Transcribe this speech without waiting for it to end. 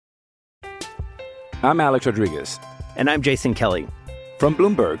I'm Alex Rodriguez. And I'm Jason Kelly. From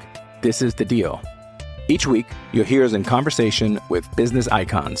Bloomberg, this is The Deal. Each week, you'll hear us in conversation with business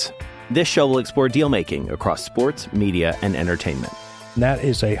icons. This show will explore deal-making across sports, media, and entertainment. That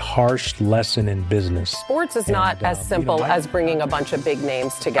is a harsh lesson in business. Sports is not as simple as bringing a bunch of big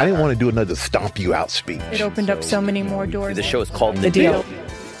names together. I didn't want to do another stomp you out speech. It opened up so many more doors. The show is called The Deal.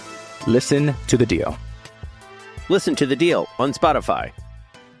 Listen to The Deal. Listen to The Deal on Spotify.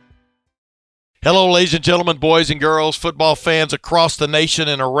 Hello, ladies and gentlemen, boys and girls, football fans across the nation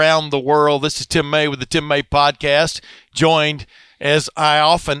and around the world. This is Tim May with the Tim May Podcast, joined, as I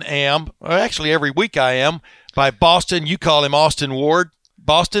often am, or actually every week I am, by Boston. You call him Austin Ward.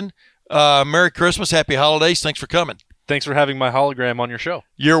 Boston, Merry Christmas, Happy Holidays. Thanks for coming. Thanks for having my hologram on your show.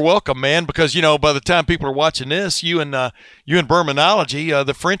 You're welcome, man, because, you know, by the time people are watching this, you and Bermanology,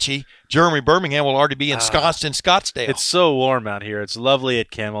 the Frenchie, Jeremy Birmingham, will already be ensconced in Scottsdale. It's so warm out here. It's lovely at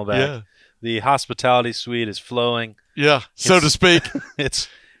Camelback. Yeah. The hospitality suite is flowing. Yeah, so to speak.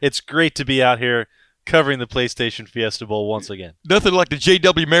 It's great to be out here covering the PlayStation Fiesta Bowl once again. Nothing like the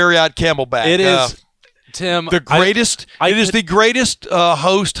JW Marriott Camelback. It is, Tim. The greatest. It is the greatest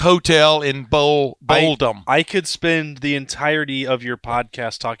host hotel in Bowldom. I could spend the entirety of your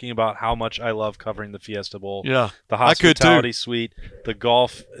podcast talking about how much I love covering the Fiesta Bowl. Yeah, the hospitality suite, the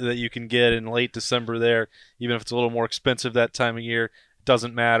golf that you can get in late December there, even if it's a little more expensive that time of year.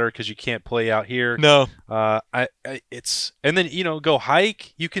 Doesn't matter because you can't play out here. No, it's and then go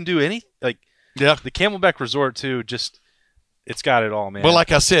hike. You can do anything. The Camelback Resort too. Just it's got it all, man. Well,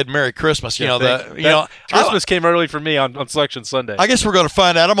 like I said, Merry Christmas. Christmas came early for me on Selection Sunday. I guess we're going to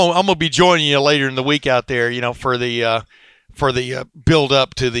find out. I'm gonna be joining you later in the week out there. For the build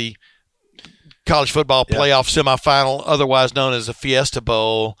up to the college football playoff semifinal, otherwise known as the Fiesta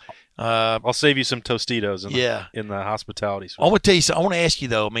Bowl. I'll save you some Tostitos in the hospitality suite. I want to tell you something. I want to ask you,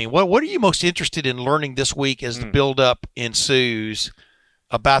 though, what are you most interested in learning this week as the build-up ensues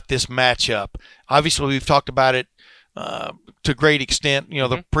about this matchup? Obviously, we've talked about it to a great extent,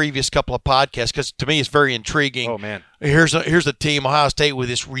 the previous couple of podcasts, because to me it's very intriguing. Oh, man. Here's a team, Ohio State, with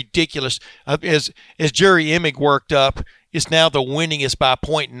this ridiculous as Jerry Emig worked up, it's now the winningest by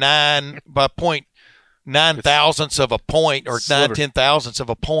 0.9 thousandths of a point or 9/10 thousandths of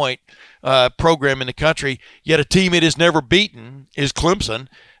a point program in the country, yet a team it has never beaten is Clemson.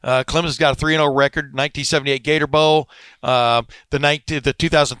 Clemson's got a 3-0 record, 1978 Gator Bowl, the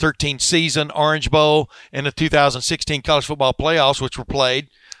 2013 season Orange Bowl, and the 2016 college football playoffs, which were played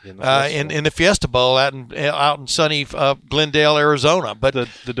in the Fiesta Bowl out in sunny Glendale, Arizona. But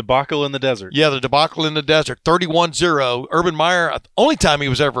the debacle in the desert. Yeah, the debacle in the desert, 31-0. Urban Meyer, only time he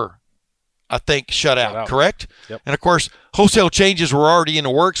was ever, I think, shut out, correct? Yep. And, of course, wholesale changes were already in the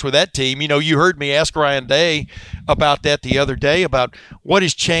works with that team. You heard me ask Ryan Day about that the other day, about what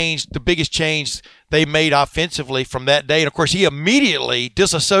has changed, the biggest change they made offensively from that day. And, of course, he immediately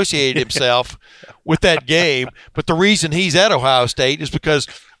disassociated himself with that game. But the reason he's at Ohio State is because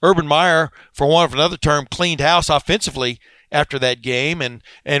Urban Meyer, for want of another term, cleaned house offensively after that game and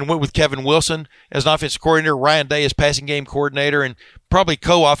went with Kevin Wilson as an offensive coordinator, Ryan Day as passing game coordinator, and probably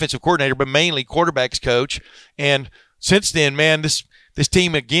co-offensive coordinator, but mainly quarterbacks coach. And since then, man, this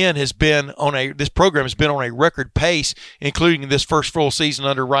team again this program has been on a record pace, including this first full season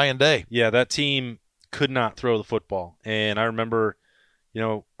under Ryan Day. Yeah, that team could not throw the football. And I remember,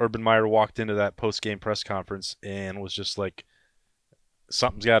 Urban Meyer walked into that post-game press conference and was just like,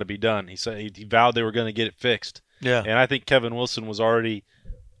 something's got to be done. He said he vowed they were going to get it fixed. Yeah. And I think Kevin Wilson was already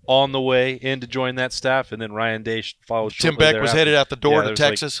on the way in to join that staff, and then Ryan Day followed Tim shortly Beck was headed out the door to was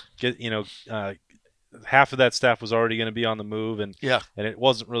Texas. Half of that staff was already going to be on the move, and it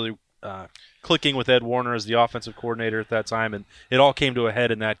wasn't really clicking with Ed Warner as the offensive coordinator at that time, and it all came to a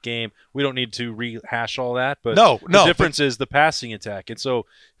head in that game. We don't need to rehash all that, but the difference is the passing attack. And so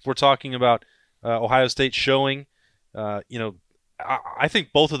if we're talking about Ohio State showing, I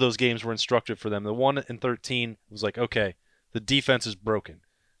think both of those games were instructive for them. The 1-13 was like, okay, the defense is broken.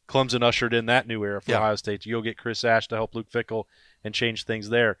 Clemson ushered in that new era for Ohio State. You go get Chris Ash to help Luke Fickell and change things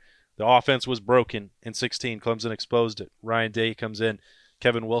there. The offense was broken in 16. Clemson exposed it. Ryan Day comes in,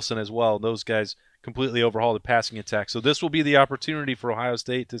 Kevin Wilson as well. Those guys completely overhaul the passing attack. So this will be the opportunity for Ohio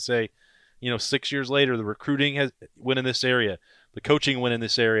State to say, 6 years later, the recruiting has went in this area, the coaching went in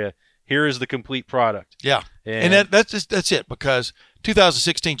this area. Here is the complete product. Yeah, and that's it, because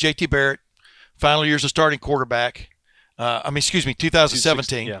 2016, J.T. Barrett, final years of starting quarterback.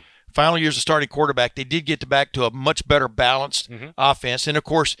 2017, final years of starting quarterback. They did get back to a much better balanced offense. And, of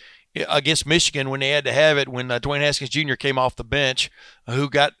course, against Michigan, when they had to have it, when Dwayne Haskins Jr. came off the bench, who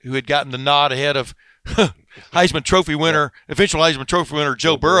had gotten the nod ahead of Heisman Trophy winner, eventual Heisman Trophy winner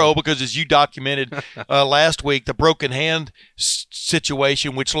Joe Burrow, because as you documented last week, the broken hand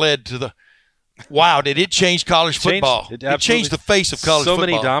situation, which led to the wow, did it change college football? It changed the face of college football.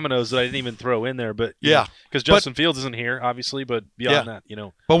 So many dominoes that I didn't even throw in there, but because Justin Fields isn't here, obviously, but beyond that,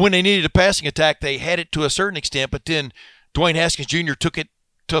 But when they needed a passing attack, they had it to a certain extent, but then Dwayne Haskins Jr. took it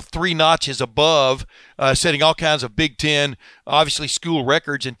to 3 notches above, setting all kinds of Big Ten, obviously school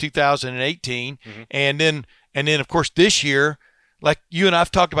records in 2018, and then of course this year, like you and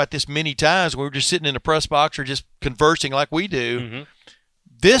I've talked about this many times, we were just sitting in the press box or just conversing like we do.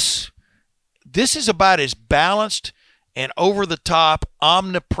 This is about as balanced and over the top,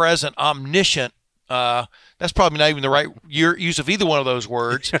 omnipresent, omniscient. That's probably not even the right use of either one of those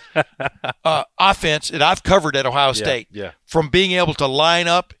words. Offense that I've covered at Ohio State. From being able to line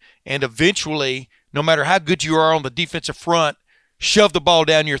up and eventually, no matter how good you are on the defensive front, shove the ball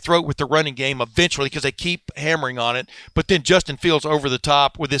down your throat with the running game eventually because they keep hammering on it. But then Justin Fields over the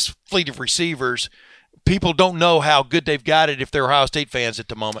top with this fleet of receivers. People don't know how good they've got it if they're Ohio State fans at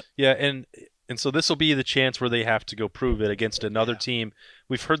the moment. Yeah, and so this will be the chance where they have to go prove it against another team.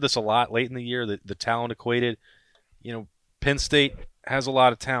 We've heard this a lot late in the year, the talent equated. Penn State has a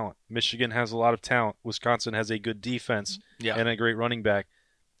lot of talent. Michigan has a lot of talent. Wisconsin has a good defense and a great running back.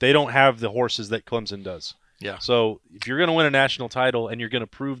 They don't have the horses that Clemson does. Yeah. So if you're going to win a national title and you're going to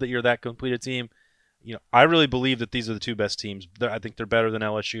prove that you're that completed team, I really believe that these are the two best teams. I think they're better than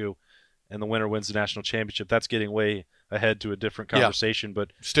LSU, and the winner wins the national championship. That's getting way ahead to a different conversation,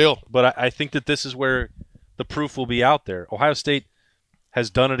 but I think that this is where the proof will be out there. Ohio State has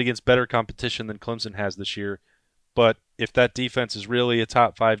done it against better competition than Clemson has this year, but if that defense is really a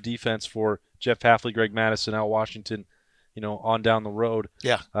top 5 defense for Jeff Hafley, Greg Madison, Al Washington, on down the road,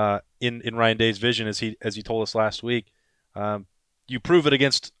 in Ryan Day's vision, as he told us last week, you prove it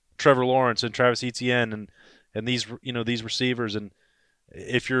against Trevor Lawrence and Travis Etienne and these these receivers, and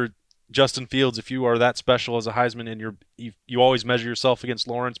if you're Justin Fields, if you are that special as a Heisman, and you always measure yourself against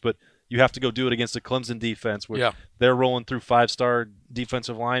Lawrence, but you have to go do it against the Clemson defense where they're rolling through 5-star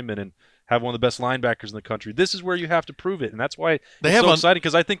defensive linemen and have one of the best linebackers in the country. This is where you have to prove it, and that's why it's so exciting,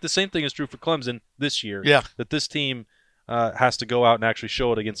 because I think the same thing is true for Clemson this year, that this team has to go out and actually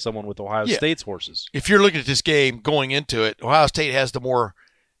show it against someone with Ohio State's horses. If you're looking at this game going into it, Ohio State has the more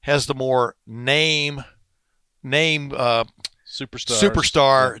name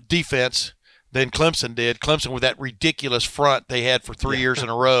superstar defense than Clemson did. Clemson with that ridiculous front they had for 3 years in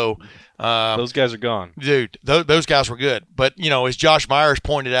a row. Those guys are gone. Dude, those guys were good. But, as Josh Myers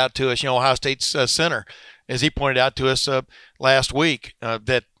pointed out to us, Ohio State's center, as he pointed out to us last week,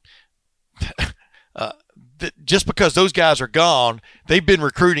 that just because those guys are gone, they've been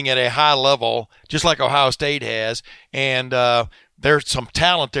recruiting at a high level, just like Ohio State has. And there's some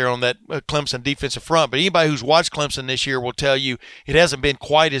talent there on that Clemson defensive front. But anybody who's watched Clemson this year will tell you it hasn't been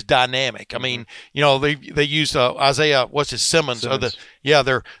quite as dynamic. I mean, they used Isaiah, Simmons. Their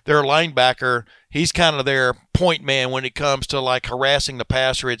linebacker. He's kind of their point man when it comes to like harassing the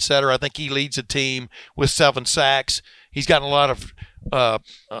passer, et cetera. I think he leads the team with 7 sacks. He's gotten a lot of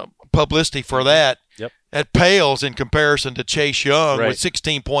publicity for that. Yep. That pales in comparison to Chase Young with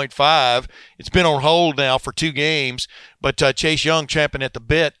 16.5. It's been on hold now for 2 games, but Chase Young champing at the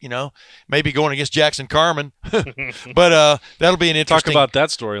bit, maybe going against Jackson Carman. But that'll be an interesting – Talk about that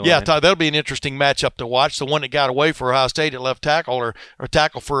storyline. Yeah, that'll be an interesting matchup to watch, the one that got away for Ohio State at left tackle or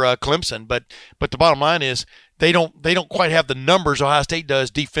tackle for Clemson. But the bottom line is they don't quite have the numbers Ohio State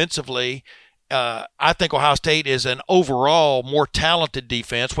does defensively. I think Ohio State is an overall more talented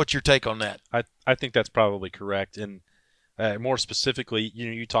defense. What's your take on that? I think that's probably correct. And more specifically,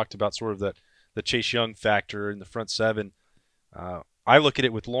 you talked about sort of the Chase Young factor in the front 7. I look at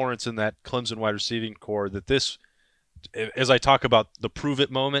it with Lawrence in that Clemson wide receiving core, that this, as I talk about the prove it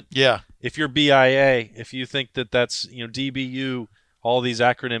moment, if you're BIA, if you think that's DBU, all these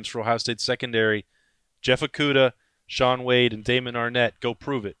acronyms for Ohio State secondary, Jeff Okudah, Sean Wade, and Damon Arnett, go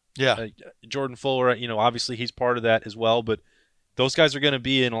prove it. Jordan Fuller, obviously he's part of that as well, but those guys are going to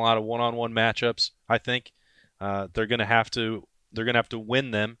be in a lot of one-on-one matchups. I think they're going to have to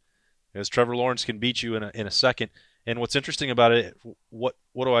win them, as Trevor Lawrence can beat you in a second. And what's interesting about it, what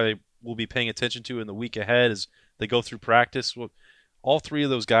I will be paying attention to in the week ahead as they go through practice. All 3 of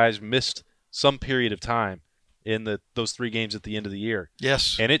those guys missed some period of time in those 3 games at the end of the year.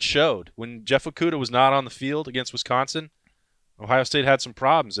 Yes, and it showed when Jeff Okudah was not on the field against Wisconsin. Ohio State had some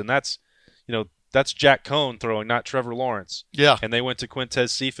problems, and that's Jack Cohn throwing, not Trevor Lawrence. Yeah. And they went to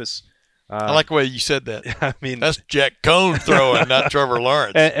Quintez Cephas. I like the way you said that. I mean, that's Jack Cohn throwing, not Trevor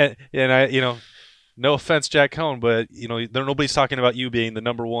Lawrence. And I, no offense, Jack Cohn, but nobody's talking about you being the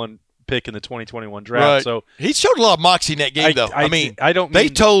number 1 pick in the 2021 draft. Right. So he showed a lot of moxie in that game, though. They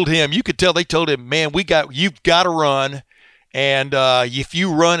told him, you could tell they told him, man, you've got to run. And if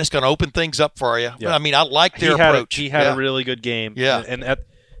you run, it's going to open things up for you. Yeah. I mean, I like their approach. He had a really good game. Yeah. And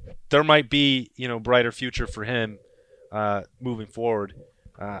there might be, brighter future for him moving forward.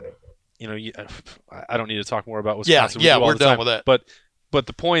 I don't need to talk more about Wisconsin. Yeah, we're done with that. But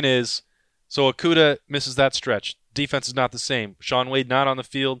the point is, so Okudah misses that stretch. Defense is not the same. Shaun Wade not on the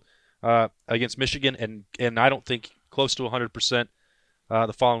field against Michigan, and I don't think close to 100%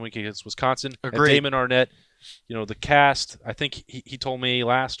 the following week against Wisconsin. Agreed. And Damon Arnett, the cast, I think he told me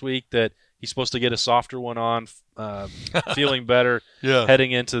last week that he's supposed to get a softer one on, feeling better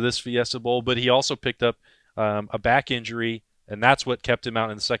heading into this Fiesta Bowl. But he also picked up a back injury, and that's what kept him out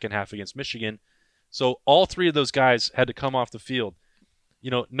in the second half against Michigan. So all three of those guys had to come off the field.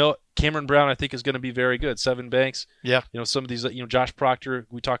 Cameron Brown, I think, is going to be very good. Sevyn Banks. Yeah. Some of these, Josh Proctor,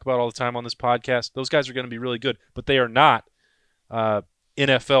 we talk about all the time on this podcast. Those guys are going to be really good, but they are not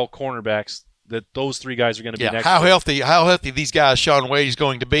NFL cornerbacks that those three guys are going to be next. How healthy these guys, Shaun Wade, is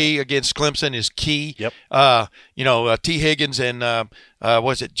going to be against Clemson is key. Yep. T. Higgins and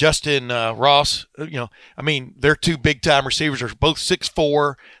Justin Ross. They're two big time receivers. They're both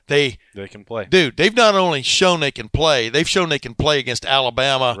 6'4". They can play. Dude, they've not only shown they can play, they've shown they can play against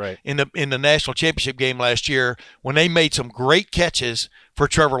Alabama in the national championship game last year when they made some great catches for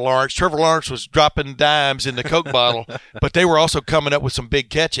Trevor Lawrence. Trevor Lawrence was dropping dimes in the Coke bottle, but they were also coming up with some big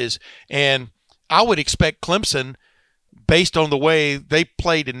catches. And I would expect Clemson, based on the way they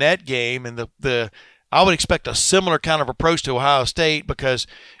played in that game, and I would expect a similar kind of approach to Ohio State because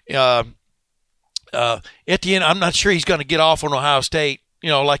Etienne, I'm not sure he's going to get off on Ohio State,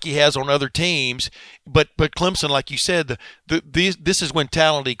 like he has on other teams. But Clemson, like you said, this is when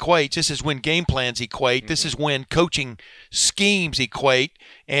talent equates. This is when game plans equate. Mm-hmm. This is when coaching schemes equate.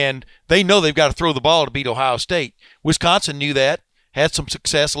 And they know they've got to throw the ball to beat Ohio State. Wisconsin knew that. Had some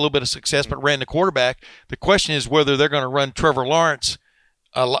success, a little bit of success, but ran the quarterback. The question is whether they're going to run Trevor Lawrence.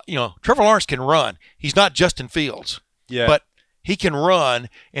 Trevor Lawrence can run. He's not Justin Fields, but he can run.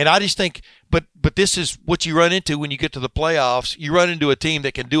 And I just think, but this is what you run into when you get to the playoffs. You run into a team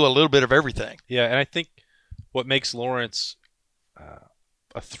that can do a little bit of everything. Yeah, and I think what makes Lawrence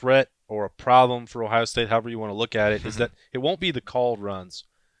a threat or a problem for Ohio State, however you want to look at it, is that it won't be the called runs.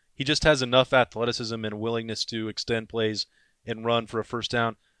 He just has enough athleticism and willingness to extend plays and run for a first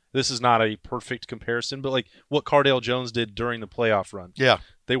down. This is not a perfect comparison, but like what Cardale Jones did during the playoff run. Yeah.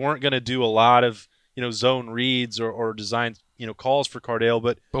 They weren't going to do a lot of, zone reads or design, calls for Cardale,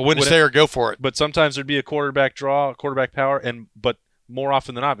 but when it's there, go for it. But sometimes there'd be a quarterback draw, a quarterback power, but more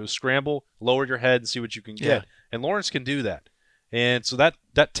often than not, it was scramble, lower your head and see what you can get. Yeah. And Lawrence can do that. And so that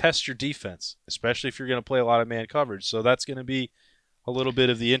tests your defense, especially if you're going to play a lot of man coverage. So that's going to be a little bit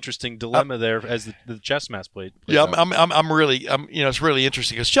of the interesting dilemma there as the chess match played. Yeah, it's really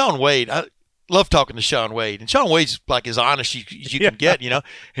interesting because Shaun Wade, I love talking to Shaun Wade, and Shaun Wade's like as honest as you can get, And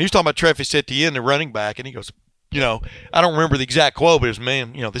he was talking about Travis Etienne, the running back, and he goes, I don't remember the exact quote, but it was,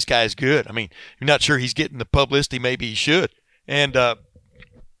 man, this guy is good. I mean, you're not sure he's getting the publicity maybe he should, and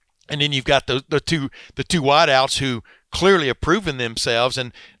then you've got the two wideouts who clearly have proven themselves,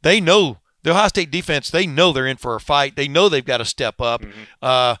 and they know. The Ohio State defense, they know they're in for a fight. They know they've got to step up.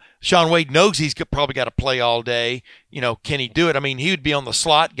 Mm-hmm. Shaun Wade knows he's probably got to play all day. Can he do it? I mean, he would be on the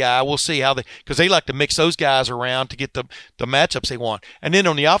slot guy. We'll see how because they like to mix those guys around to get the matchups they want. And then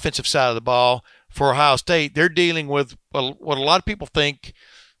on the offensive side of the ball for Ohio State, they're dealing with what a lot of people think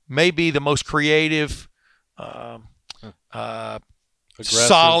may be the most creative,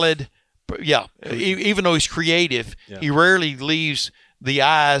 solid. Yeah, even though he's creative, he rarely leaves the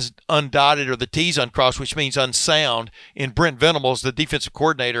I's undotted or the T's uncrossed, which means unsound, in Brent Venables, the defensive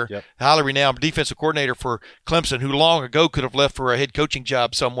coordinator, highly renowned defensive coordinator for Clemson, who long ago could have left for a head coaching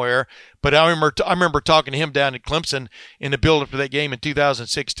job somewhere. But I remember talking to him down at Clemson in the build-up to that game in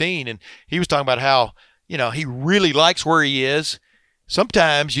 2016, and he was talking about how, he really likes where he is.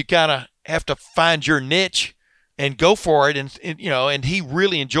 Sometimes you kind of have to find your niche and go for it, and he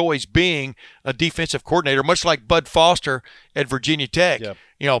really enjoys being a defensive coordinator, much like Bud Foster at Virginia Tech.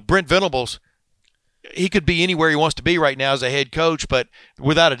 Yep. Brent Venables, he could be anywhere he wants to be right now as a head coach, but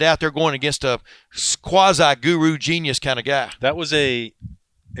without a doubt, they're going against a quasi-guru genius kind of guy. That was a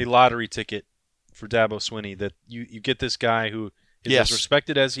lottery ticket for Dabo Swinney, that you get this guy who is as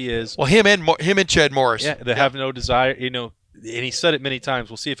respected as he is. Well, him and Chad Morris. Yeah, they have no desire, and he said it many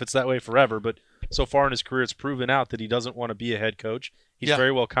times. We'll see if it's that way forever, but so far in his career, it's proven out that he doesn't want to be a head coach. He's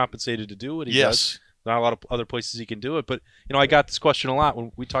very well compensated to do what he does. Not a lot of other places he can do it. But, I got this question a lot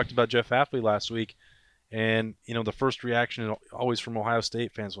when we talked about Jeff Hafley last week. And, the first reaction is always from Ohio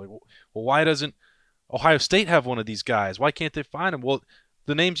State fans, like, well, why doesn't Ohio State have one of these guys? Why can't they find him? Well,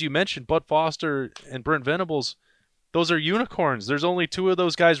 the names you mentioned, Bud Foster and Brent Venables, those are unicorns. There's only 2 of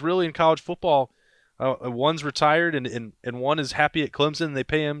those guys really in college football. One's retired and one is happy at Clemson. And they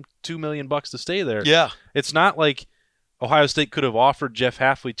pay him $2 million to stay there. Yeah. It's not like Ohio State could have offered Jeff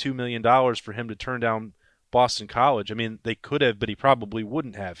Hafley $2 million for him to turn down Boston College. I mean, they could have, but he probably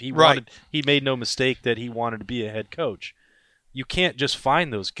wouldn't have. He made no mistake that he wanted to be a head coach. You can't just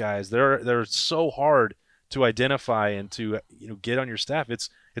find those guys. They're so hard to identify and to get on your staff. It's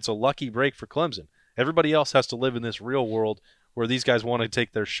a lucky break for Clemson. Everybody else has to live in this real world where these guys want to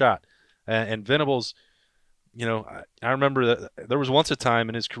take their shot. And Venables, I remember that there was once a time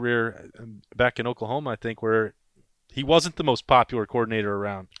in his career back in Oklahoma, I think, where he wasn't the most popular coordinator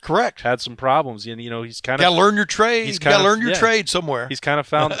around. Correct. Had some problems, and he's kind of got to learn your trade. He's got to learn your trade somewhere. He's kind of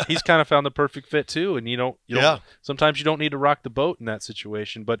found the perfect fit too, and you don't. Sometimes you don't need to rock the boat in that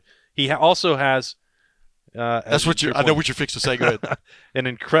situation, but he also has. That's what I know what you're fixing to say. Go ahead. An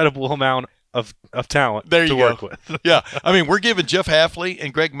incredible amount of talent to work with. Yeah, I mean, we're giving Jeff Hafley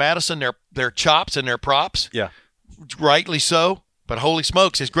and Greg Mattison their chops and their props. Yeah, rightly so. But holy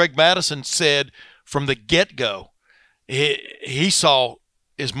smokes, as Greg Mattison said from the get-go, he saw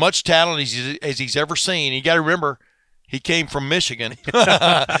as much talent as he's ever seen. You got to remember, he came from Michigan,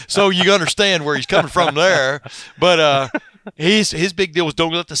 so you understand where he's coming from there. But his big deal was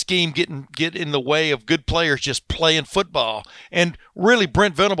don't let the scheme get in the way of good players just playing football. And really,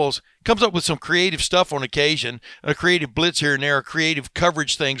 Brent Venables comes up with some creative stuff on occasion, a creative blitz here and there, creative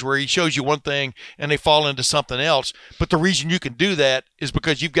coverage things where he shows you one thing and they fall into something else. But the reason you can do that is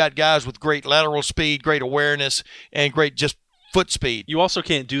because you've got guys with great lateral speed, great awareness, and great just foot speed. You also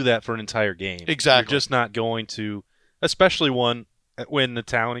can't do that for an entire game. Exactly. You're just not going to, especially when the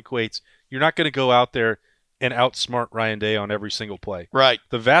talent equates, you're not going to go out there and outsmart Ryan Day on every single play. Right.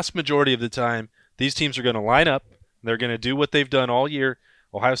 The vast majority of the time, these teams are going to line up. They're going to do what they've done all year.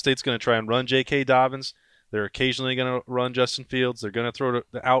 Ohio State's going to try and run J.K. Dobbins. They're occasionally going to run Justin Fields. They're going to throw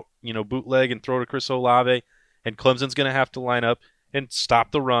the out, bootleg and throw to Chris Olave. And Clemson's going to have to line up and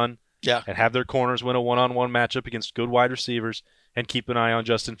stop the run. Yeah. And have their corners win a one-on-one matchup against good wide receivers and keep an eye on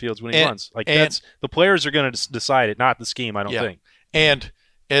Justin Fields when he runs. That's the players are going to decide it, not the scheme, I don't think. And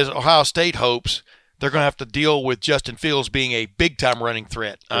as Ohio State hopes, they're going to have to deal with Justin Fields being a big-time running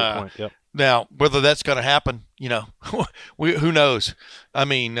threat. Good point. Yep. Now, whether that's going to happen, who knows? I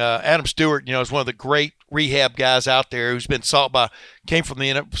mean, Adam Stewart, is one of the great rehab guys out there who's been spent a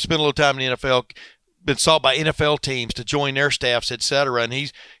little time in the NFL, been sought by NFL teams to join their staffs, et cetera. And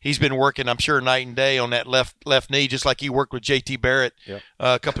he's been working, I'm sure, night and day on that left knee, just like he worked with J.T. Barrett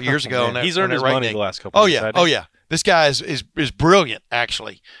a couple of years ago. He's earned his money the last couple of years. Oh, yeah. This guy is brilliant,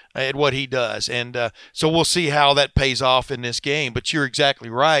 actually, at what he does. And so we'll see how that pays off in this game. But you're exactly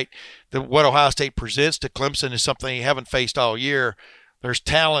right. What Ohio State presents to Clemson is something you haven't faced all year. There's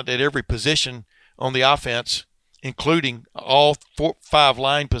talent at every position on the offense, including all 5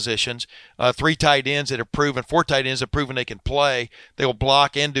 line positions, 3 tight ends that have proven, 4 tight ends that have proven they can play. They will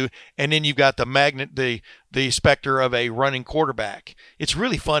block and do. And then you've got the specter of a running quarterback. It's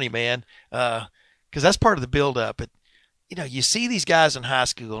really funny, man. Because that's part of the build-up. But, you see these guys in high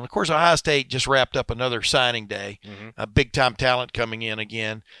school. And, of course, Ohio State just wrapped up another signing day, a big-time talent coming in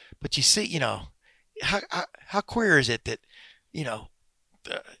again. But you see, how queer is it that,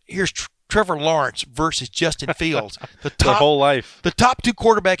 here's Trevor Lawrence versus Justin Fields. Their whole life. The top 2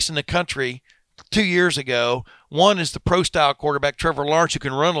 quarterbacks in the country 2 years ago. One is the pro-style quarterback, Trevor Lawrence, who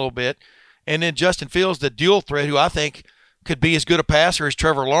can run a little bit. And then Justin Fields, the dual threat, who I think could be as good a passer as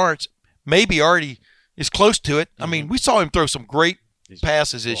Trevor Lawrence. Maybe already is close to it. I mean, we saw him throw some great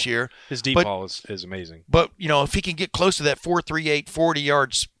passes this year. His deep ball is amazing. But, if he can get close to that 4.38,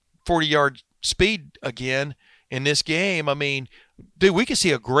 40-yard speed again in this game, I mean, dude, we could see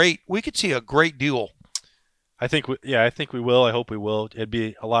a great duel. I think we will. I hope we will. It'd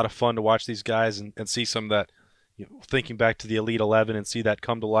be a lot of fun to watch these guys and see some of that, thinking back to the Elite 11 and see that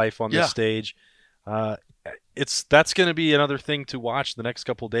come to life on this stage. That's going to be another thing to watch the next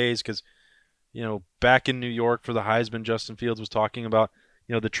couple of days because, back in New York for the Heisman, Justin Fields was talking about,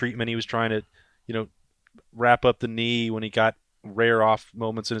 the treatment he was trying to, wrap up the knee when he got rare off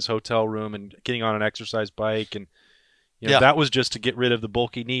moments in his hotel room and getting on an exercise bike. And, that was just to get rid of the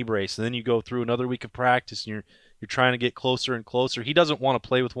bulky knee brace. And then you go through another week of practice and you're trying to get closer and closer. He doesn't want to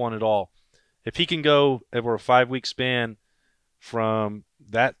play with one at all. If he can go over a 5-week span from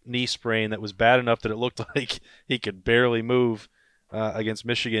that knee sprain that was bad enough that it looked like he could barely move against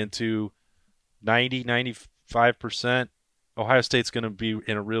Michigan to 90, 95%, Ohio State's going to be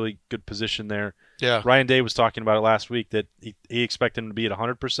in a really good position there. Yeah. Ryan Day was talking about it last week that he expected him to be at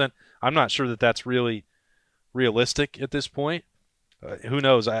 100%. I'm not sure that that's really realistic at this point. Who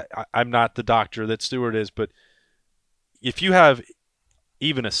knows? I'm not the doctor that Stewart is, but if you have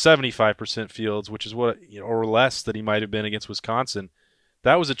even a 75% Fields, which is what or less that he might have been against Wisconsin,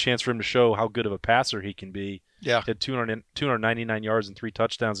 that was a chance for him to show how good of a passer he can be. Yeah. He had 299 yards and 3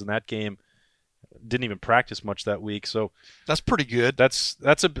 touchdowns in that game. Didn't even practice much that week, so that's pretty good. That's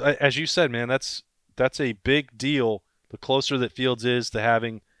as you said, man. That's a big deal. The closer that Fields is to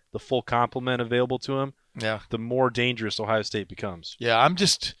having the full complement available to him, the more dangerous Ohio State becomes. Yeah,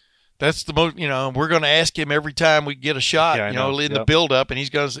 that's the most. We're going to ask him every time we get a shot. In the build-up, and he's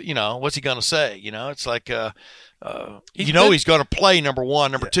going to. What's he going to say? It's like. He's going to play, number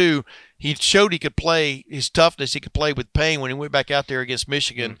one. Number two, he showed he could play his toughness. He could play with pain when he went back out there against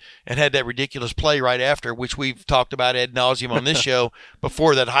Michigan and had that ridiculous play right after, which we've talked about ad nauseum on this show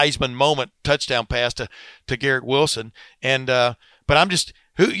before that Heisman moment touchdown pass to Garrett Wilson. And but I'm just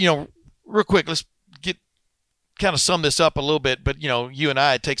real quick. Let's kind of sum this up a little bit. But you and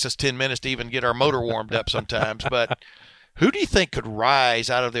I, it takes us 10 minutes to even get our motor warmed up sometimes. But who do you think could rise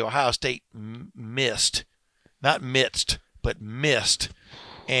out of the Ohio State mist? Not midst, but missed,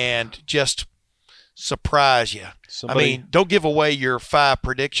 and just surprise you. Don't give away your 5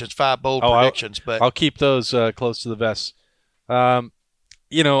 bold predictions. But I'll keep those close to the vest. I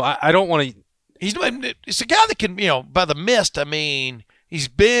don't want to. It's a guy that can, by the mist. He's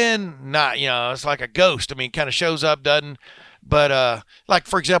been not, it's like a ghost. Kind of shows up, doesn't. But like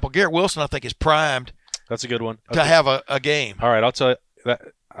for example, Garrett Wilson, I think is primed. That's a good one to have a game. All right, I'll tell you that.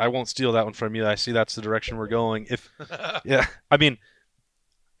 I won't steal that one from you. I see that's the direction we're going. I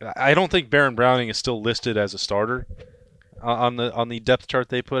don't think Baron Browning is still listed as a starter on the depth chart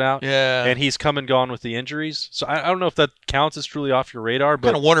they put out. Yeah, and he's come and gone with the injuries. So I don't know if that counts as truly off your radar. But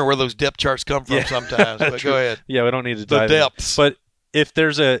I kind of wonder where those depth charts come from sometimes. But go ahead. Yeah, we don't need to dive the depths. But if there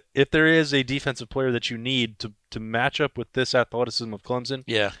is a defensive player that you need to match up with this athleticism of Clemson,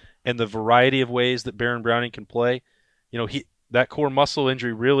 and the variety of ways that Baron Browning can play, that core muscle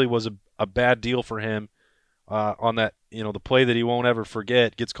injury really was a bad deal for him on that, the play that he won't ever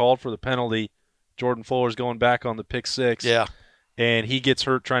forget. Gets called for the penalty. Jordan Fuller's going back on the pick 6. Yeah. And he gets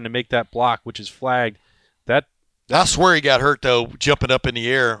hurt trying to make that block, which is flagged. I swear he got hurt, though, jumping up in the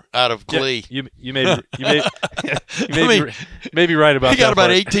air out of glee. Yeah, you may be right about that. He got about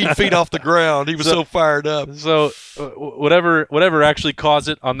part. 18 feet off the ground. He was so fired up. So whatever actually caused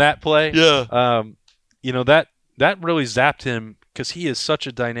it on that play, that really zapped him because he is such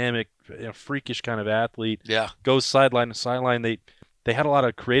a dynamic, freakish kind of athlete. Yeah. Goes sideline to sideline. They had a lot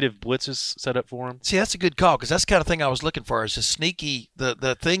of creative blitzes set up for him. See, that's a good call because that's the kind of thing I was looking for. Is a sneaky,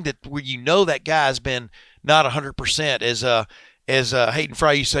 the thing that where that guy's been not 100% as Hayden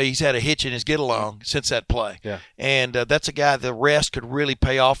Fry, you say he's had a hitch in his get-along since that play. Yeah. And that's a guy the rest could really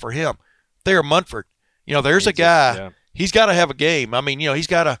pay off for him. Thayer Munford, there's a guy, he's got to have a game. He's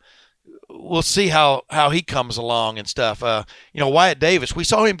got to – we'll see how he comes along and stuff. Wyatt Davis, we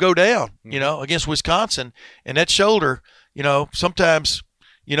saw him go down, against Wisconsin, and that shoulder, sometimes,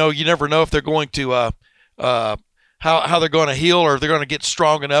 you never know if they're going to how they're going to heal or they're going to get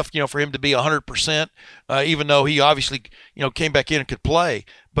strong enough, for him to be 100%, even though he obviously, came back in and could play.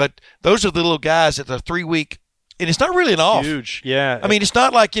 But those are the little guys that are 3-week, and it's not really an off. Huge, yeah. It's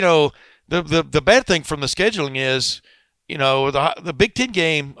not like, the bad thing from the scheduling is, the Big Ten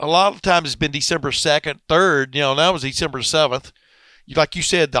game a lot of times has been December 2nd, 3rd. Now it was December 7th. Like you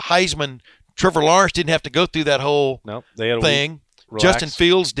said, the Heisman, Trevor Lawrence didn't have to go through that whole thing. Justin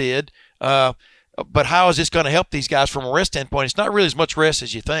Fields did. But how is this going to help these guys from a rest standpoint? It's not really as much rest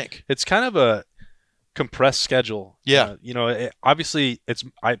as you think. It's kind of a compressed schedule. Yeah. Obviously,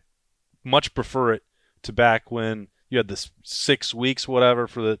 I much prefer it to back when you had this 6 weeks, whatever,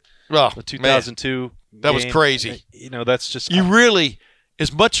 for the 2002 man. That was crazy. That's just – you really –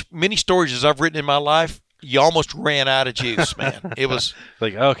 as many stories as I've written in my life, you almost ran out of juice, man. It was –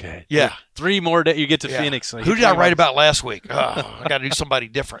 like, okay. Yeah. Like 3 more days. You get to Phoenix. Who did I write about last week? Oh, I got to do somebody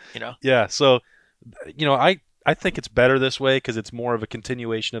different, Yeah, so, I think it's better this way because it's more of a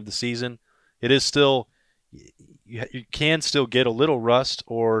continuation of the season. It is still – you can still get a little rust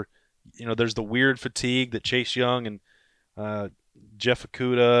or, there's the weird fatigue that Chase Young and Jeff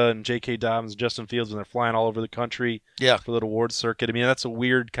Okudah and J.K. Dobbins and Justin Fields when they're flying all over the country for the award circuit. That's a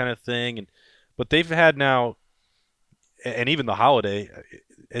weird kind of thing. But they've had now, and even the holiday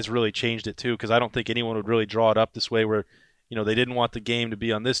has really changed it too because I don't think anyone would really draw it up this way where, they didn't want the game to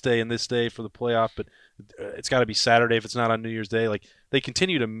be on this day and this day for the playoff, but it's got to be Saturday if it's not on New Year's Day. Like they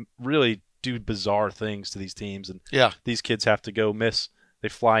continue to really do bizarre things to these teams, and these kids have to go miss. They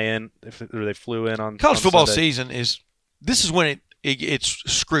fly in, or they flew in on college football Sunday. season this is when it's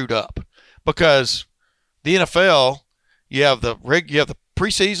screwed up, because the NFL, you have the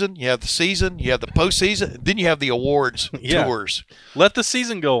preseason, you have the season, you have the postseason, then you have the awards tours. Let the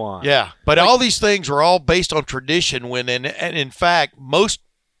season go on. Yeah, but all these things are all based on tradition. And in fact, most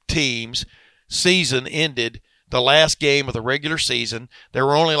teams' season ended the last game of the regular season. There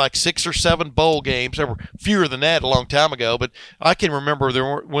were only like 6 or 7 bowl games. There were fewer than that a long time ago, but I can remember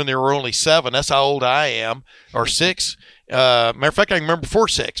when there were only 7. That's how old I am, or 6. Matter of fact, I can remember 4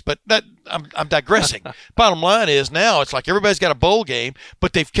 6, but I'm digressing. Bottom line is now it's like everybody's got a bowl game,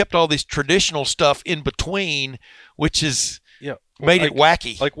 but they've kept all this traditional stuff in between, which is made it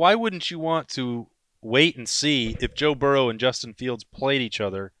wacky. Like, why wouldn't you want to wait and see if Joe Burrow and Justin Fields played each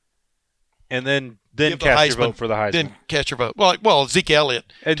other, and then cast your vote for the Heisman? Then cast your vote. Well, Zeke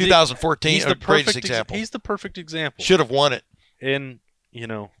Elliott, 2014, he's the greatest example. He's the perfect example. Should have won it. And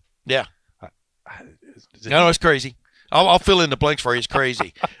yeah, no, it's crazy. I'll fill in the blanks for you. It's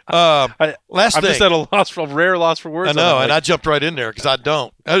crazy. Last thing. I'm just at a rare loss for words. I know, and I jumped right in there because I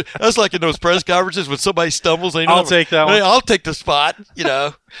don't. That's like in those press conferences when somebody stumbles. I'll take that one. I'll take the spot,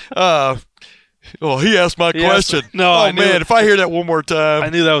 Well, he asked my question. Man, if I hear that one more time. I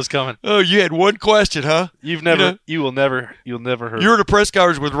knew that was coming. Oh, you had one question, huh? You'll never heard. You're in a press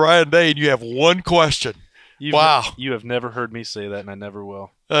conference with Ryan Day and you have one question. Wow. You have never heard me say that, and I never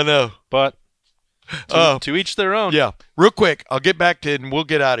will. I know. But to each their own. Yeah. Real quick, I'll get back to it and we'll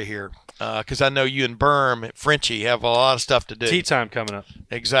get out of here because I know you and Berm at Frenchie have a lot of stuff to do. Tea time coming up.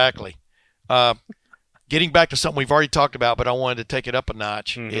 Exactly. Getting back to something we've already talked about, but I wanted to take it up a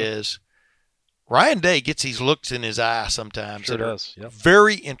notch, is Ryan Day gets these looks in his eye sometimes that are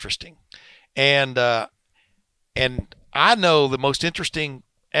very interesting. And I know the most interesting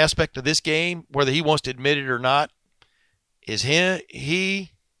aspect of this game, whether he wants to admit it or not, is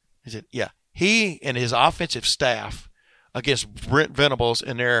he and his offensive staff against Brent Venables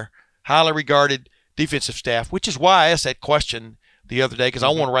and their highly regarded defensive staff, which is why I asked that question the other day, because I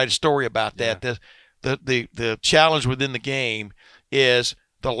want to write a story about that. The challenge within the game is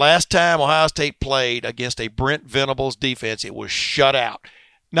the last time Ohio State played against a Brent Venables defense, it was shut out.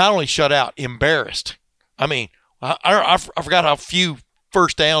 Not only shut out, embarrassed. I mean, I forgot how few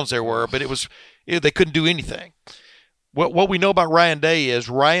first downs there were, but they couldn't do anything. What we know about Ryan Day is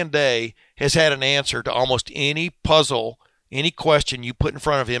Ryan Day has had an answer to almost any puzzle, any question you put in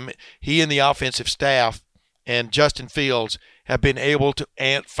front of him. He and the offensive staff and Justin Fields have been able to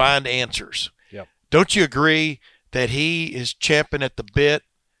find answers. Yep. Don't you agree that he is champing at the bit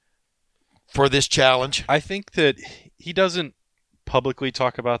for this challenge? I think that he doesn't publicly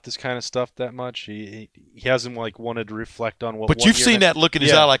talk about this kind of stuff that much. He hasn't wanted to reflect on what. But you've seen that look in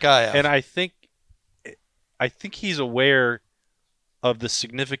his eye like I have. And I think he's aware of the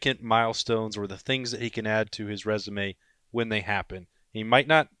significant milestones or the things that he can add to his resume when they happen. He might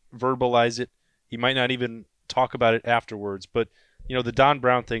not verbalize it. He might not even talk about it afterwards. But, the Don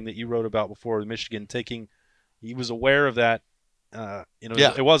Brown thing that you wrote about before, Michigan he was aware of that.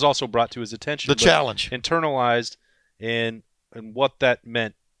 It was also brought to his attention. The challenge. Internalized and what that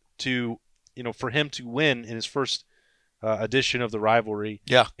meant to, for him to win in his first edition of the rivalry.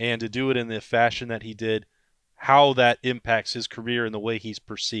 Yeah. And to do it in the fashion that he did, how that impacts his career and the way he's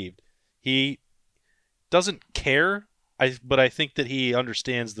perceived. He doesn't care, but I think that he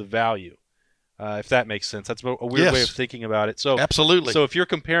understands the value, if that makes sense. That's a weird way of thinking about it. So absolutely. So if you're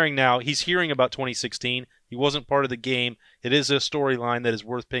comparing now, he's hearing about 2016. He wasn't part of the game. It is a storyline that is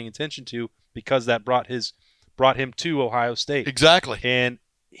worth paying attention to because that brought him to Ohio State. Exactly. And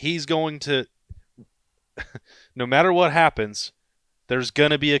he's going to, no matter what happens, there's going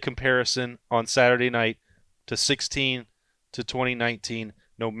to be a comparison on Saturday night to 16 to 2019,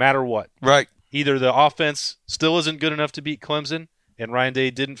 no matter what. Right. Either the offense still isn't good enough to beat Clemson and Ryan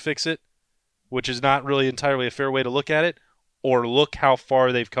Day didn't fix it, which is not really entirely a fair way to look at it, or look how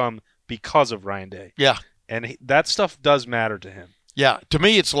far they've come because of Ryan Day. Yeah. And that stuff does matter to him. Yeah. To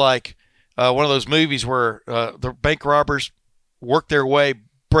me, it's like one of those movies where the bank robbers work their way,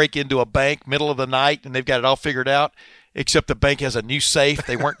 break into a bank middle of the night, and they've got it all figured out, except the bank has a new safe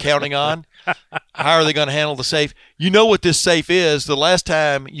they weren't counting on. How are they going to handle the safe? You know what this safe is. The last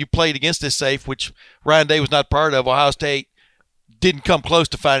time you played against this safe, which Ryan Day was not part of, Ohio State didn't come close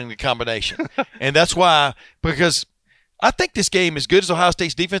to finding the combination. And that's why, because I think this game, as good as Ohio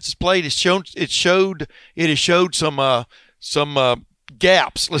State's defense has played, it has showed some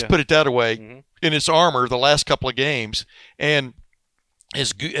gaps, let's put it that way, in its armor the last couple of games. And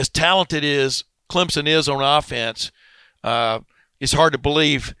as talented as Clemson is on offense, it's hard to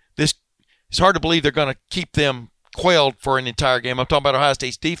believe it's hard to believe they're going to keep them quailed for an entire game. I'm talking about Ohio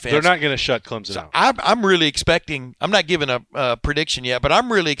State's defense. They're not going to shut Clemson out. I'm really expecting. I'm not giving a prediction yet, but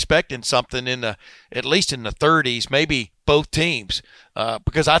I'm really expecting something at least in the 30s, maybe both teams,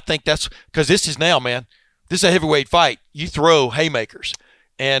 because I think because this is now, man. This is a heavyweight fight. You throw haymakers,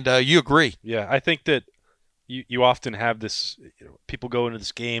 and you agree. Yeah, I think that you often have this. People go into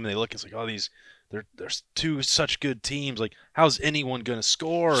this game and they look. It's like, there's two such good teams. Like, how's anyone going to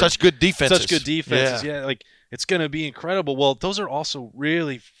score? Such good defenses. Yeah, like. It's going to be incredible. Well, those are also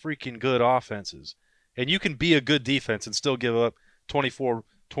really freaking good offenses. And you can be a good defense and still give up 24,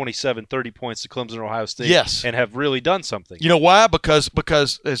 27, 30 points to Clemson or Ohio State and have really done something. You know why? Because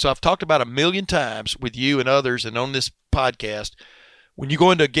as I've talked about a million times with you and others and on this podcast, when you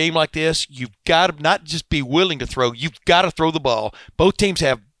go into a game like this, you've got to not just be willing to throw, you've got to throw the ball. Both teams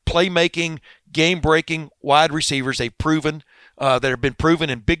have playmaking, game-breaking wide receivers they've proven that have been proven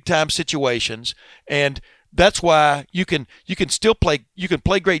in big-time situations. And that's why you can still play. You can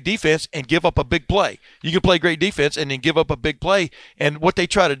play great defense and give up a big play. You can play great defense and then give up a big play. And what they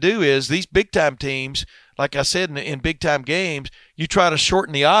try to do is these big time teams, like I said in big time games, you try to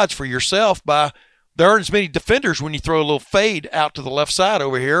shorten the odds for yourself by there aren't as many defenders when you throw a little fade out to the left side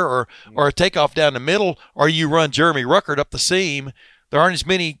over here, or a takeoff down the middle, or you run Jeremy Ruckert up the seam. There aren't as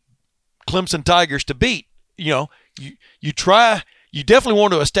many Clemson Tigers to beat. You try. You definitely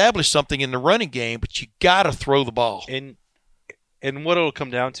want to establish something in the running game, but you got to throw the ball. And what it'll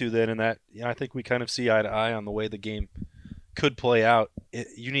come down to then, and that I think we kind of see eye to eye on the way the game could play out.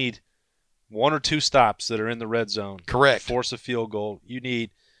 You need one or two stops that are in the red zone. Correct. Force a field goal. You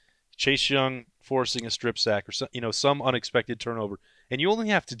need Chase Young forcing a strip sack or some unexpected turnover, and you only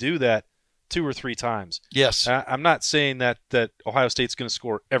have to do that 2 or 3 times. Yes. I'm not saying that Ohio State's going to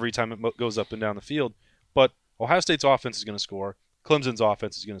score every time it goes up and down the field, but Ohio State's offense is going to score. Clemson's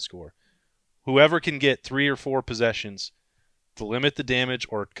offense is going to score. Whoever can get 3 or 4 possessions to limit the damage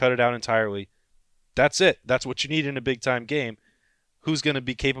or cut it out entirely, that's it. That's what you need in a big-time game. Who's going to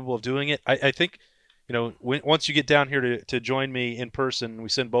be capable of doing it? I think, once you get down here to join me in person, we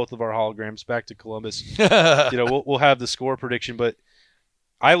send both of our holograms back to Columbus. We'll have the score prediction. But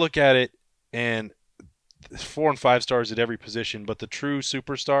I look at it, and 4 and 5 stars at every position. But the true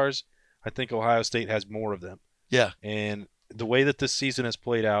superstars, I think Ohio State has more of them. Yeah. And the way that this season has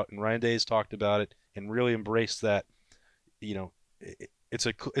played out, and Ryan Day has talked about it and really embraced that, it's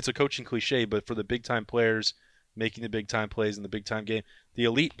a coaching cliche, but for the big-time players making the big-time plays in the big-time game, the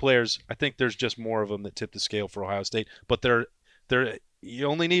elite players, I think there's just more of them that tip the scale for Ohio State. But you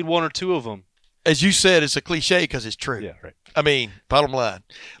only need 1 or 2 of them. As you said, it's a cliche because it's true. Yeah, right. I mean, bottom line.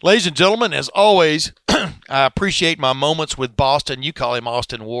 Ladies and gentlemen, as always, I appreciate my moments with Boston. You call him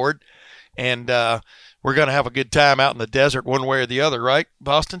Austin Ward. And we're going to have a good time out in the desert one way or the other, right,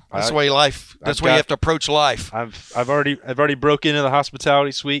 Boston? That's the way life. That's the way you have to approach life. I've already broke into the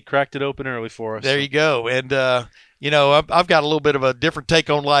hospitality suite, cracked it open early for us. There you go. And I've got a little bit of a different take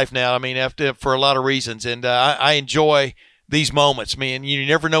on life now. I mean, for a lot of reasons, and I enjoy these moments, man. You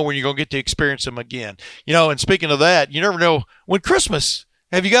never know when you're going to get to experience them again. And speaking of that, you never know when Christmas.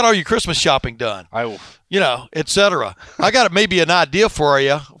 Have you got all your Christmas shopping done? I will. Et cetera. I got maybe an idea for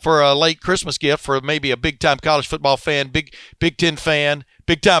you for a late Christmas gift for maybe a big-time college football fan, Big Ten fan,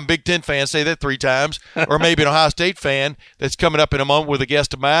 big-time Big Ten fan, say that 3 times, or maybe an Ohio State fan that's coming up in a moment with a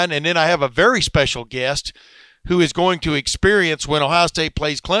guest of mine. And then I have a very special guest who is going to experience when Ohio State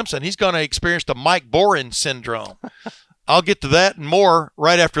plays Clemson. He's going to experience the Mike Boren syndrome. I'll get to that and more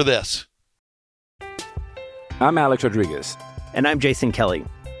right after this. I'm Alex Rodriguez. And I'm Jason Kelly.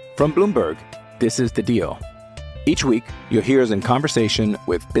 From Bloomberg, this is The Deal. Each week, you'll hear us in conversation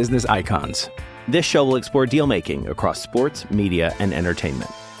with business icons. This show will explore deal-making across sports, media, and entertainment.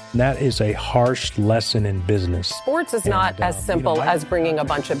 That is a harsh lesson in business. Sports is not as simple as bringing a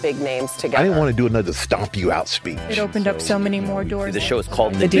bunch of big names together. I didn't want to do another stomp you out speech. It opened up so many more doors. The show is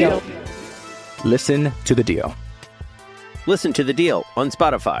called The Deal. Listen to The Deal. Listen to The Deal on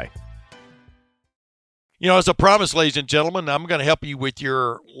Spotify. As I promised, ladies and gentlemen, I'm going to help you with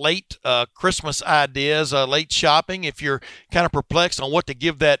your late Christmas ideas, late shopping. If you're kind of perplexed on what to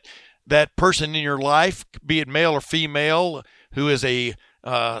give that person in your life, be it male or female, who is a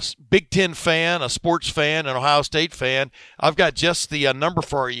Big Ten fan, a sports fan, an Ohio State fan, I've got just the number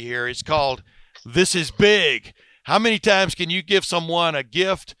for you here. It's called This Is Big. How many times can you give someone a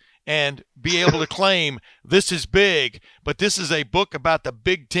gift and be able to claim this is big, but this is a book about the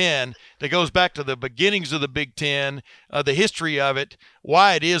Big Ten that goes back to the beginnings of the Big Ten, the history of it,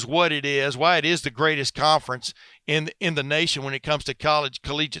 why it is what it is, why it is the greatest conference in the nation when it comes to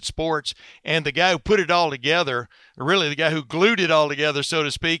collegiate sports. And the guy who put it all together, really the guy who glued it all together, so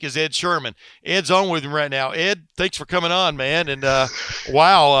to speak, is Ed Sherman. Ed's on with him right now. Ed, thanks for coming on, man. And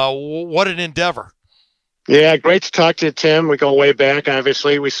wow, what an endeavor. Yeah, great to talk to you, Tim. We go way back,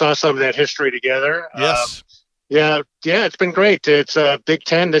 obviously. We saw some of that history together. Yes. Yeah, it's been great. It's Big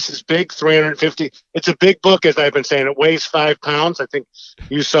Ten. This is big, 350. It's a big book, as I've been saying. It weighs 5 pounds. I think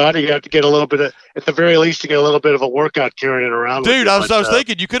you saw it. You have to get a little bit of, at the very least, you get a little bit of a workout carrying it around. Dude, I was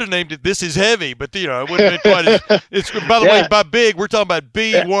thinking you could have named it "This Is Heavy," but it wouldn't have been quite as. It's by the way, by big, we're talking about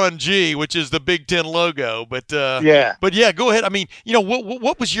B1G, which is the Big Ten logo. But go ahead. I mean,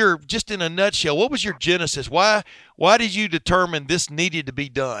 what was your, just in a nutshell, what was your genesis? Why did you determine this needed to be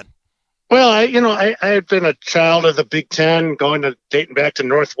done? Well, I had been a child of the Big Ten, dating back to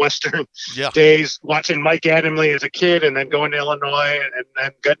Northwestern days, watching Mike Adamle as a kid, and then going to Illinois, and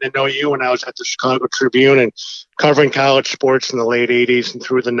then getting to know you when I was at the Chicago Tribune and covering college sports in the late 80s and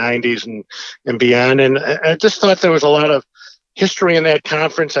through the 90s and beyond. And I just thought there was a lot of history in that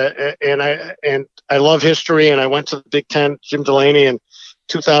conference, and I love history. And I went to the Big Ten, Jim Delaney, in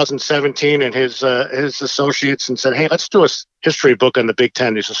 2017, and his associates, and said, "Hey, let's do a history book on the Big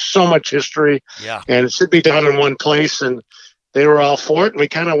Ten. There's so much history, and it should be done in one place." And they were all for it, and we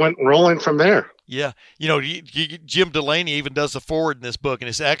kind of went rolling from there. Yeah, Jim Delaney even does the forward in this book, and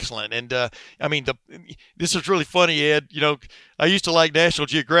it's excellent. And this is really funny, Ed. I used to like National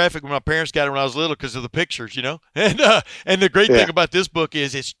Geographic when my parents got it when I was little because of the pictures, And the great thing about this book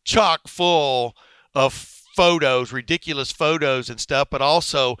is it's chock full of photos, ridiculous photos and stuff, but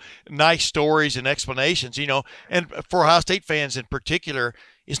also nice stories and explanations, and for Ohio State fans in particular,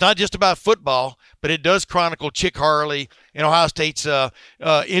 it's not just about football, but it does chronicle Chick Harley and Ohio State's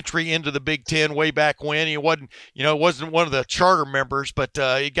entry into the Big Ten way back when. It wasn't one of the charter members, but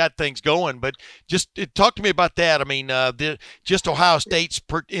it got things going. But talk to me about that. I mean, just Ohio State's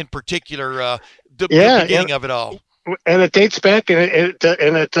in particular, the beginning of it all. And it dates back, and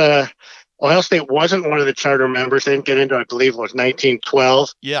Ohio State wasn't one of the charter members. They didn't get into, I believe it was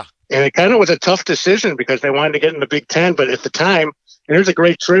 1912. Yeah. And it kind of was a tough decision because they wanted to get in the Big Ten. But at the time, and here's a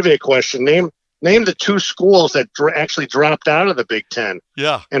great trivia question, name the 2 schools that actually dropped out of the Big Ten.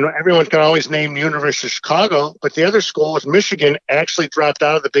 Yeah. And everyone could always name the University of Chicago, but the other school was Michigan, actually dropped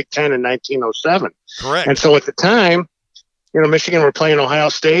out of the Big Ten in 1907. Correct. And so at the time, Michigan were playing Ohio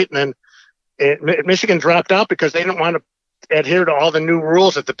State, and then Michigan dropped out because they didn't want to adhere to all the new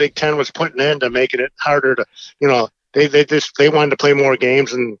rules that the Big Ten was putting in to making it harder to, they wanted to play more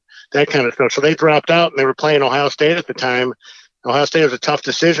games and that kind of stuff. So they dropped out, and they were playing Ohio State at the time. Ohio State was a tough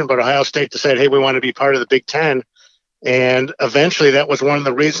decision, but Ohio State decided, hey, we want to be part of the Big Ten. And eventually that was one of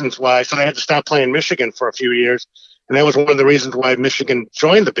the reasons why, so they had to stop playing Michigan for a few years. And that was one of the reasons why Michigan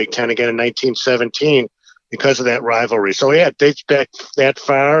joined the Big Ten again in 1917 because of that rivalry. So yeah, it dates back that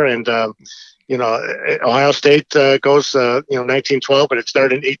far. And, Ohio State goes, 1912, but it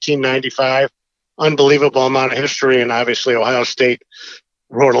started in 1895. Unbelievable amount of history, and obviously Ohio State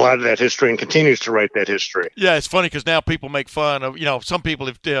wrote a lot of that history and continues to write that history. Yeah, it's funny because now people make fun of, some people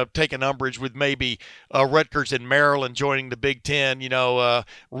have taken umbrage with maybe Rutgers and Maryland joining the Big Ten,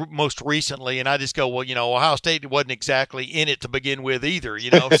 most recently. And I just go, well, Ohio State wasn't exactly in it to begin with either,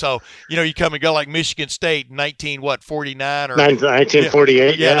 So, you come and go like Michigan State in 1949 or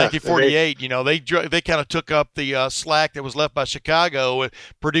 1948. Yeah, 1948. They kind of took up the slack that was left by Chicago and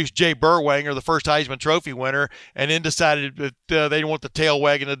produced Jay Burwanger, the first Heisman Trophy winner, and then decided that they didn't want the tail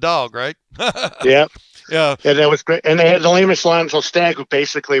wagging the dog, right? Yeah. And that was great. And they had Lamus Lonzo Stagg, who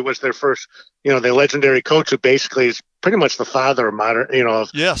basically was their first, the legendary coach, who basically is pretty much the father of modern, of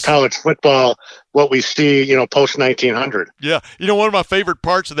college football, what we see, post 1900. Yeah. One of my favorite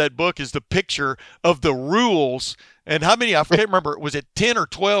parts of that book is the picture of the rules. And how many? I can't remember. Was it 10 or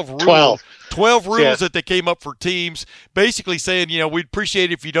 12 rules? 12 rules that they came up for teams, basically saying, we'd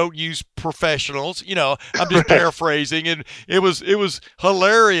appreciate it if you don't use professionals. I'm just paraphrasing, and it was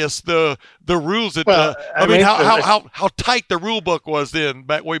hilarious the rules that. How tight the rule book was then,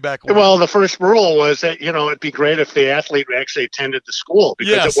 way back when. Well, the first rule was that it'd be great if the athlete actually attended the school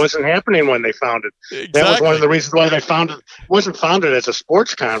because it wasn't happening when they founded. Exactly. That was one of the reasons why they founded. It wasn't founded as a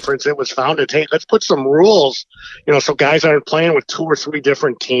sports conference. It was founded. Hey, let's put some rules. So guys aren't playing with 2 or 3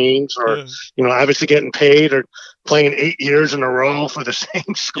 different teams, or obviously getting paid, or playing 8 years in a row for the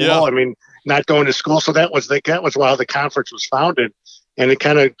same school. Yeah. I mean, not going to school. So that was why the conference was founded, and it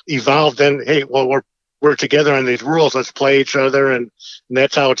kind of evolved. Then, hey, well, we're together on these rules. Let's play each other, and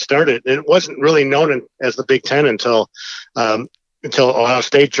that's how it started. And it wasn't really known as the Big Ten until Ohio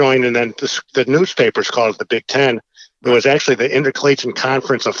State joined, and then the newspapers called it the Big Ten. It was actually the Intercollegiate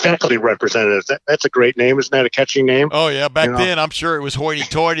Conference of Faculty Representatives. That's a great name. Isn't that a catchy name? Oh, yeah. Back then, I'm sure it was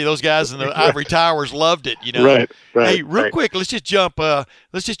hoity-toity. Those guys in the ivory towers loved it, you know. Right. Hey, real quick, let's just jump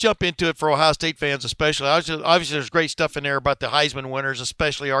into it for Ohio State fans especially. Obviously, there's great stuff in there about the Heisman winners,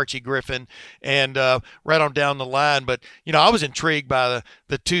 especially Archie Griffin, and right on down the line. But, you know, I was intrigued by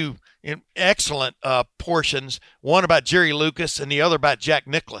the two excellent portions, one about Jerry Lucas and the other about Jack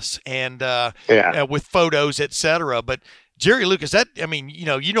Nicklaus, and with photos, etc. But Jerry Lucas, you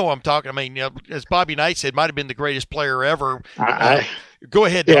know what I'm talking. I mean, as Bobby Knight said, might have been the greatest player ever. Go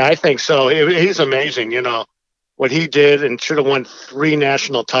ahead. Yeah, I think so. He's amazing. You know what he did, and should have won 3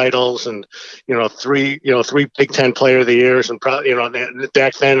 national titles, and three Big Ten Player of the Years, and probably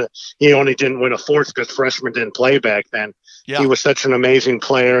back then he only didn't win a 4th because freshmen didn't play back then. Yeah. He was such an amazing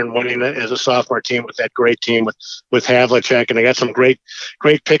player, and winning as a sophomore team with that great team with Havlicek, and they got some great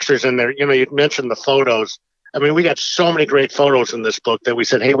pictures in there. You know, you mentioned the photos. I mean, we got so many great photos in this book that we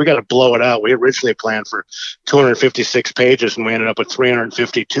said, hey, we got to blow it out. We originally planned for 256 pages, and we ended up with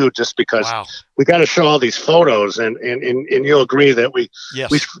 352 just because we got to show all these photos. And you'll agree that we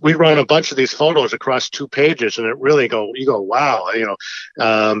run a bunch of these photos across 2 pages, and it really you go, wow,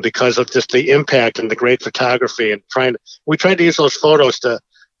 because of just the impact and the great photography, and we tried to use those photos to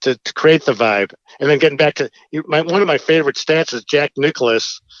create the vibe. And then getting back to one of my favorite stats is Jack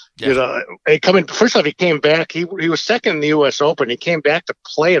Nicklaus. Yeah. First off, he came back. He was second in the U.S. Open. He came back to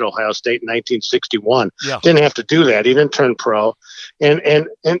play at Ohio State in 1961. Yeah. Didn't have to do that. He didn't turn pro. And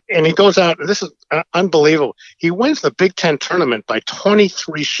he goes out. This is unbelievable. He wins the Big Ten tournament by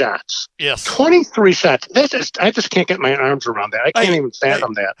 23 shots. Yes. 23 shots. I just can't get my arms around that. I can't even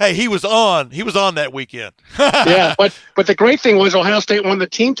fathom that. Hey, he was on that weekend. Yeah, but the great thing was Ohio State won the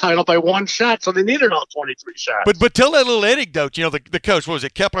team title by 1 shot, so they needed all 23 shots. But tell that little anecdote. You know, the coach, what was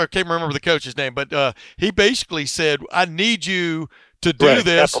it, Kepler? I can't remember the coach's name, but he basically said, I need you to do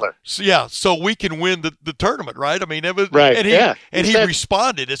this, so we can win the tournament, right? I mean, it was right. And he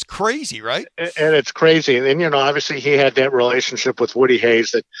responded. It's crazy, right? And it's crazy. And obviously he had that relationship with Woody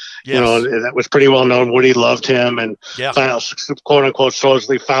Hayes that that was pretty well known. Woody loved him, and quote unquote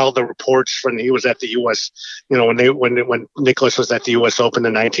supposedly followed the reports when he was at the U.S. When Nicklaus was at the U.S. Open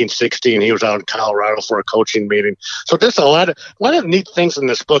in 1960, and he was out in Colorado for a coaching meeting. So there's a lot of neat things in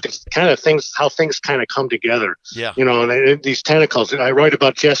this book. It's kind of how things kind of come together. Yeah. And these tentacles. I write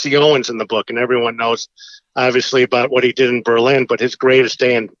about Jesse Owens in the book, and everyone knows obviously about what he did in Berlin, but his greatest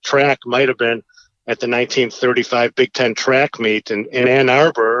day in track might have been at the 1935 Big Ten track meet in Ann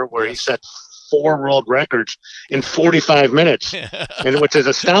Arbor, where he set 4 world records in 45 minutes, and which is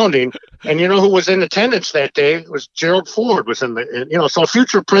astounding. And you know who was in attendance that day? It was Gerald Ford was so a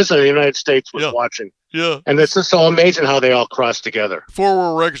future president of the United States was watching. Yeah. And it's just so amazing how they all cross together. 4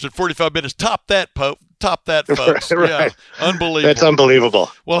 world records in 45 minutes. Top that, folks. Right. Yeah. Unbelievable. That's unbelievable.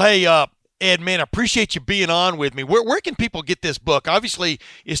 Well, hey, Ed, man, I appreciate you being on with me. Where can people get this book? Obviously,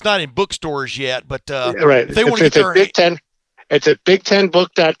 it's not in bookstores yet, but if they want to get their Big Ten. It's at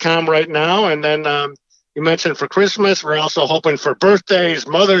BigTenBook.com right now. And then you mentioned for Christmas, we're also hoping for birthdays,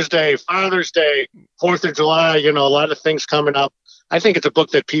 Mother's Day, Father's Day, 4th of July, a lot of things coming up. I think it's a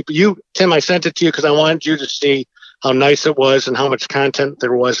book that Tim, I sent it to you because I wanted you to see how nice it was and how much content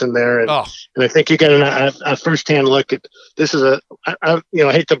there was in there. And I think you get a firsthand look at this. I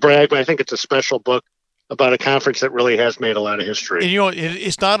hate to brag, but I think it's a special book about a conference that really has made a lot of history. And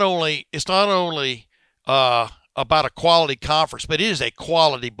it's not only about a quality conference, but it is a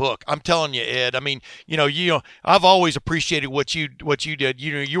quality book. I'm telling you, Ed. I mean, I've always appreciated what you did.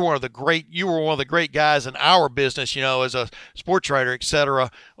 You were one of the great guys in our business, as a sports writer, et cetera,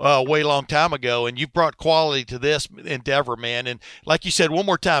 way long time ago. And you've brought quality to this endeavor, man. And like you said, one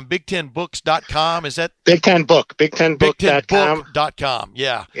more time, BigTenBooks.com. Is that Big Ten Book? BigTenBook.com. BigTenBook.com.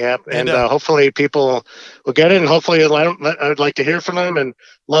 Yeah. Yeah. And hopefully people will get it, and hopefully I'd like to hear from them, and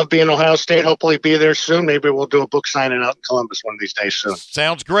love being Ohio State. Hopefully be there soon. Maybe we'll do a book signing out in Columbus one of these days soon.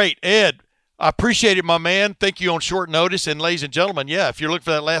 Sounds great. Ed, I appreciate it, my man. Thank you on short notice. And ladies and gentlemen, if you're looking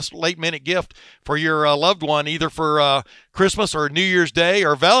for that last late-minute gift for your loved one, either for Christmas or New Year's Day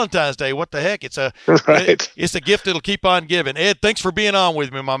or Valentine's Day, what the heck? It's a gift that'll keep on giving. Ed, thanks for being on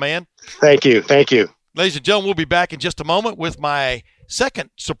with me, my man. Thank you. Ladies and gentlemen, we'll be back in just a moment with my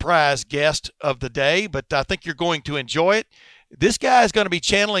second surprise guest of the day, but I think you're going to enjoy it. This guy is going to be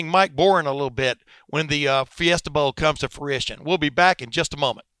channeling Mike Boren a little bit when the Fiesta Bowl comes to fruition. We'll be back in just a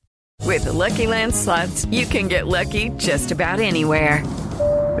moment. With the Lucky Land Slots, you can get lucky just about anywhere.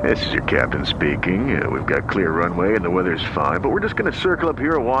 This is your captain speaking. We've got clear runway and the weather's fine, but we're just going to circle up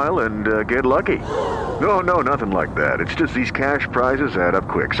here a while and get lucky. No, nothing like that. It's just these cash prizes add up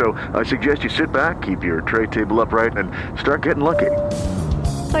quick. So I suggest you sit back, keep your tray table upright, and start getting lucky.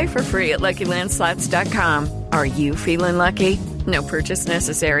 Play for free at LuckyLandSlots.com. Are you feeling lucky? No purchase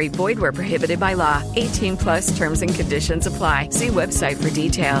necessary. Void where prohibited by law. 18+ terms and conditions apply. See website for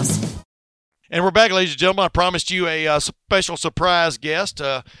details. And we're back, ladies and gentlemen. I promised you a special surprise guest,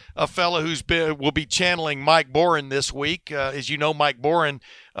 a fellow will be channeling Mike Boren this week. As you know, Mike Boren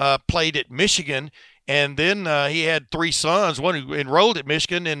played at Michigan, and then he had 3 sons, one who enrolled at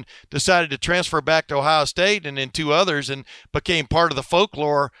Michigan and decided to transfer back to Ohio State, and then 2 others, and became part of the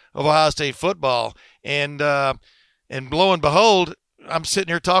folklore of Ohio State football. And lo and behold, I'm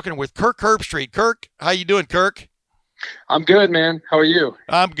sitting here talking with Kirk Herbstreit. Kirk, how you doing, Kirk? I'm good, man. How are you?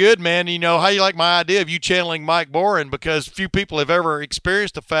 I'm good, man. You know, how you like my idea of you channeling Mike Boren, because few people have ever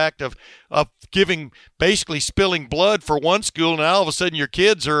experienced the fact of basically spilling blood for one school, and now all of a sudden your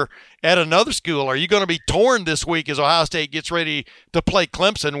kids are at another school. Are you going to be torn this week as Ohio State gets ready to play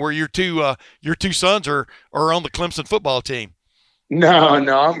Clemson, where your two sons are on the Clemson football team? No,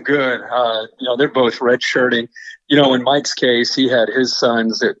 I'm good. They're both redshirting. In Mike's case, he had his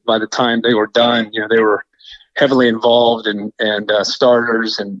sons that by the time they were done, they were heavily involved and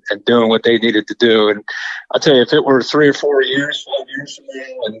starters and doing what they needed to do. And I'll tell you, if it were 3 or 4 years, 5 years from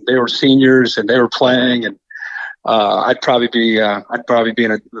now, and they were seniors and they were playing, and I'd probably be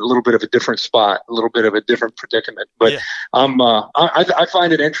in a little bit of a different spot, a little bit of a different predicament. But yeah. I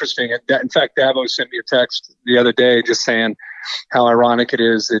find it interesting. In fact, Dabo sent me a text the other day just saying how ironic it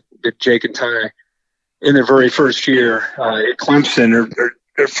is that Jake and Ty, in their very first year at Clemson, are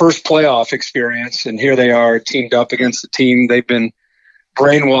their first playoff experience, and here they are teamed up against the team they've been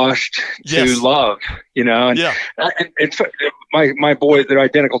brainwashed to love, And, yeah. And my boy, they're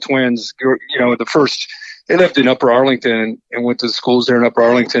identical twins. They lived in Upper Arlington and went to schools there in Upper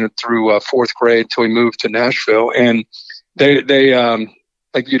Arlington through 4th grade till we moved to Nashville. And they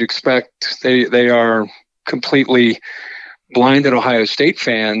like you'd expect, they are completely blinded Ohio State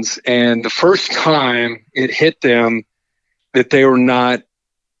fans. And the first time it hit them that they were not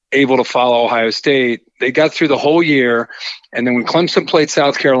able to follow Ohio State, they got through the whole year. And then when Clemson played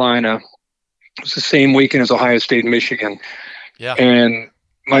South Carolina, it was the same weekend as Ohio State and Michigan. Yeah. And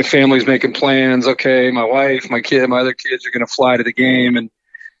my family's making plans. Okay, my wife, my kid, my other kids are going to fly to the game. And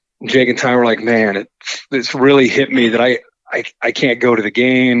Jake and Ty were like, man, it's really hit me that I can't go to the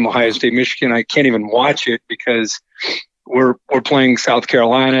game. Ohio State, Michigan, I can't even watch it because we're playing South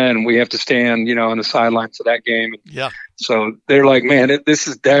Carolina and we have to stand, on the sidelines for that game. Yeah. So they're like, man, this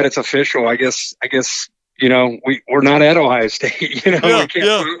is dead. It's official. I guess, we're not at Ohio State, we can't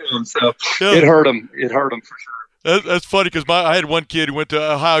prove them. So it hurt them. It hurt them for sure. That's funny because I had one kid who went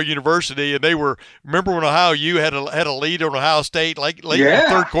to Ohio University, and remember when Ohio U had a lead on Ohio State late in the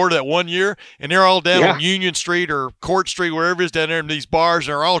third quarter that one year, and they're all down on Union Street or Court Street, wherever it is down there in these bars,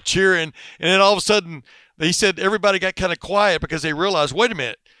 and they're all cheering, and then all of a sudden he said everybody got kind of quiet because they realized, wait a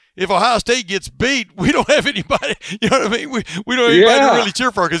minute, if Ohio State gets beat, we don't have anybody. You know what I mean? We don't have anybody to really cheer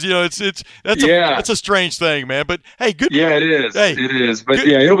for because that's a strange thing, man. But hey, good. Yeah, it is. Hey, it is. But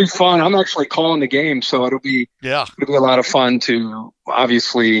it'll be fun. I'm actually calling the game, so it'll be a lot of fun to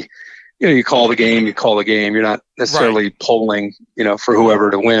obviously. You call the game. You're not necessarily polling, for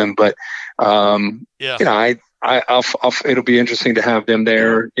whoever to win, but it'll be interesting to have them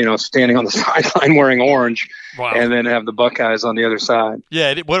there, standing on the sideline wearing orange, and then have the Buckeyes on the other side.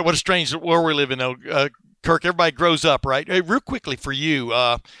 Yeah, what a strange world we live in, though, Kirk. Everybody grows up, right? Hey, real quickly for you,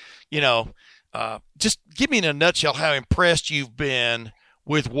 just give me in a nutshell how impressed you've been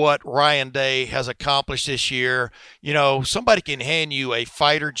with what Ryan Day has accomplished this year. Somebody can hand you a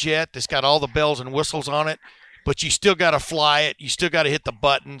fighter jet that's got all the bells and whistles on it, but you still got to fly it. You still got to hit the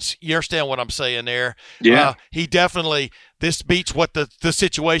buttons. You understand what I'm saying there? Yeah. He definitely – this beats what the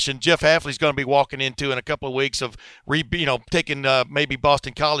situation Jeff Hafley's going to be walking into in a couple of weeks of taking maybe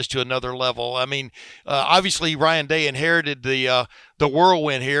Boston College to another level. I mean, obviously Ryan Day inherited the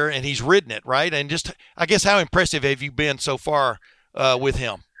whirlwind here, and he's ridden it, right? And just I guess how impressive have you been so far with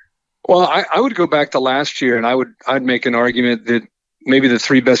him? Well, I would go back to last year, and I'd make an argument that maybe the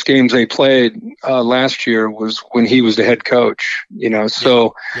 3 best games they played last year was when he was the head coach.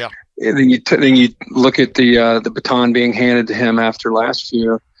 So then you look at the baton being handed to him after last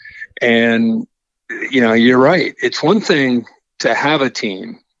year, and you're right. It's one thing to have a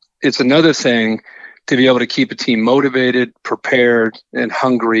team; it's another thing to be able to keep a team motivated, prepared, and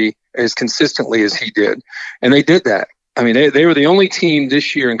hungry as consistently as he did, and they did that. I mean, they were the only team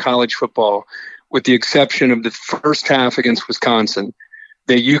this year in college football, with the exception of the first half against Wisconsin,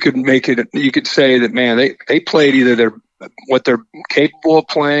 that you could say that, man, they played either what they're capable of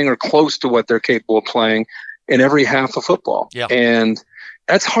playing or close to what they're capable of playing in every half of football. Yeah. And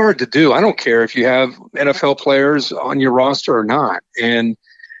that's hard to do. I don't care if you have NFL players on your roster or not. And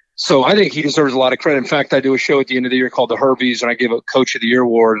so I think he deserves a lot of credit. In fact, I do a show at the end of the year called the Herbies, and I give a Coach of the Year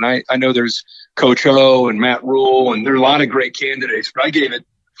award. And I know there's Coach O and Matt Rule, and there are a lot of great candidates, but I gave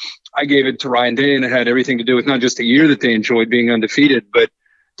it to Ryan Day, and it had everything to do with not just the year that they enjoyed being undefeated, but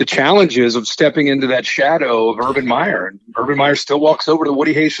the challenges of stepping into that shadow of Urban Meyer. And Urban Meyer still walks over to the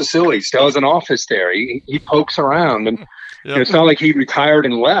Woody Hayes facility, still has an office there. He pokes around, and it's not like he retired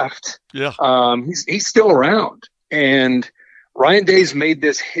and left. Yeah. He's still around. And Ryan Day's made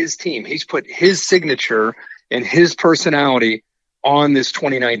this his team. He's put his signature and his personality on this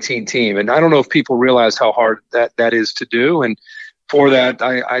 2019 team. And I don't know if people realize how hard that is to do. And for that,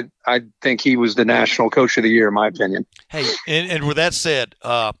 I think he was the National Coach of the Year, in my opinion. Hey, and with that said,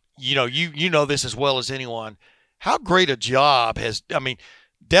 you know this as well as anyone. How great a job Dabo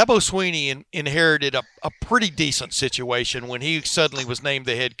Swinney inherited a pretty decent situation when he suddenly was named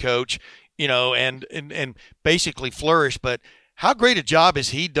the head coach, and basically flourished. But how great a job has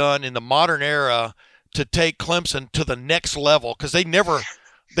he done in the modern era to take Clemson to the next level? Because they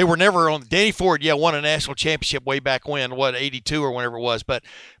were never on. Danny Ford, won a national championship way back when, 82 or whenever it was. But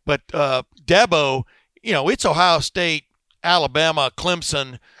Dabo, it's Ohio State, Alabama,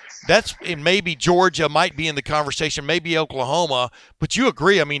 Clemson. That's, and maybe Georgia might be in the conversation, maybe Oklahoma. But you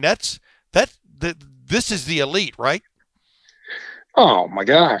agree? I mean, this is the elite, right? Oh my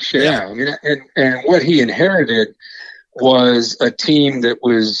gosh, yeah. I mean, and what he inherited was a team that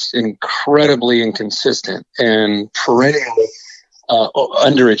was incredibly inconsistent and perennially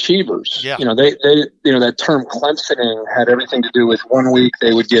underachievers. Yeah. They that term Clemsoning had everything to do with 1 week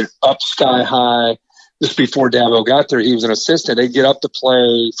they would get up sky high. Just before Dabo got there, he was an assistant. They'd get up to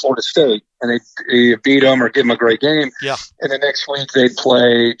play Florida State, and they'd beat them or give them a great game. Yeah. And the next week they'd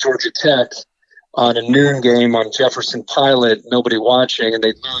play Georgia Tech on a noon game on Jefferson Pilot, nobody watching, and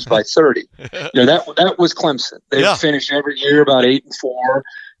they'd lose by 30. That was Clemson. They'd finish every year about 8-4,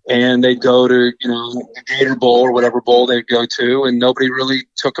 and they'd go to the Gator Bowl or whatever bowl they'd go to, and nobody really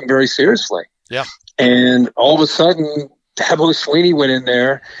took them very seriously. Yeah. And all of a sudden, Dabo Swinney went in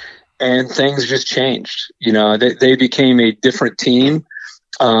there, and things just changed. They became a different team.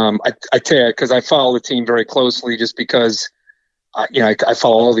 I tell you, because I follow the team very closely, just because I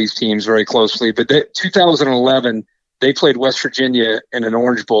follow all these teams very closely. But 2011, they played West Virginia in an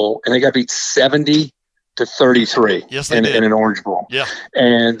Orange Bowl, and they got beat 70-33 in an Orange Bowl. Yeah.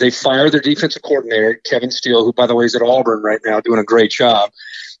 And they fired their defensive coordinator, Kevin Steele, who, by the way, is at Auburn right now doing a great job.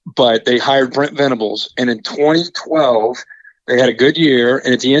 But they hired Brent Venables. And in 2012, they had a good year.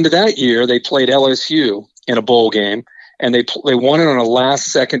 And at the end of that year, they played LSU in a bowl game, and they won it on a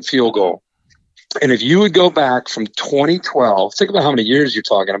last-second field goal. And if you would go back from 2012, think about how many years you're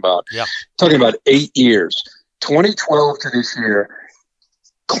talking about. Yeah. Talking about 8 years. 2012 to this year,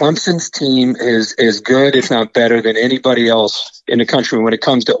 Clemson's team is as good, if not better, than anybody else in the country when it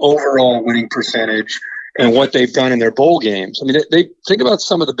comes to overall winning percentage and what they've done in their bowl games. I mean, they think about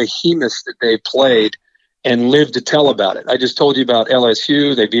some of the behemoths that they've played and lived to tell about it. I just told you about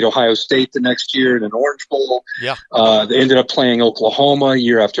LSU. They beat Ohio State the next year in an Orange Bowl. Yeah. They ended up playing Oklahoma a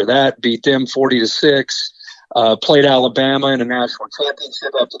year after that, beat them 40-6. Played Alabama in a national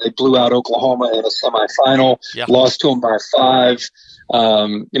championship after they blew out Oklahoma in a semifinal. Yeah. Lost to them by 5.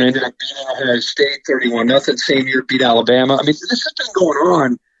 Ended up beating Ohio State 31-0. Same year, beat Alabama. I mean, this has been going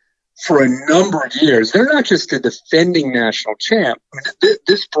on for a number of years. They're not just a defending national champ. I mean,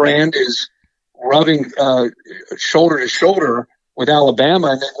 this brand is rubbing shoulder to shoulder with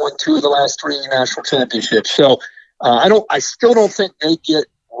Alabama, and they've won 2 of the last 3 national championships. So I still don't think they get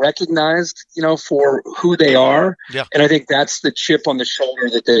recognized, for who they are. Yeah. And I think that's the chip on the shoulder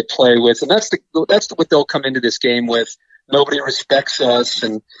that they play with, and that's what they'll come into this game with. Nobody respects us,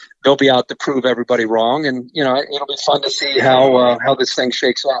 and they'll be out to prove everybody wrong. And it'll be fun to see how this thing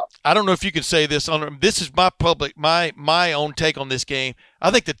shakes out. I don't know if you can say this this is my own take on this game. I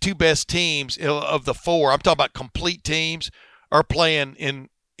think the 2 best teams of the 4, I'm talking about complete teams, are playing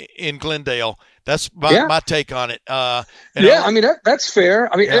in Glendale. That's my take on it. I mean, that's fair.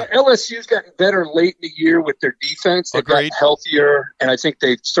 I mean, LSU's gotten better late in the year with their defense. They've gotten healthier, and I think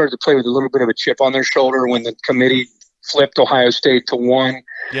they started to play with a little bit of a chip on their shoulder when the committee flipped Ohio State to 1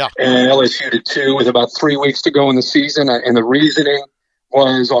 and LSU to 2 with about 3 weeks to go in the season. And the reasoning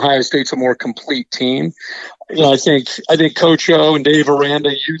was Ohio State's a more complete team. I think Coach O and Dave Aranda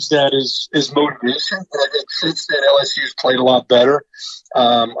used that as motivation. But I think since then LSU's played a lot better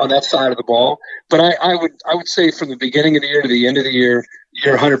on that side of the ball. But I would say from the beginning of the year to the end of the year,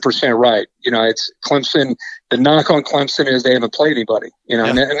 you're 100% right. It's Clemson. The knock on Clemson is they haven't played anybody. And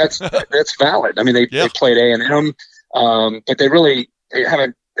that's valid. I mean, they played A&M, but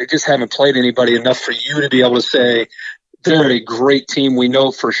they just haven't played anybody enough for you to be able to say they're a great team. We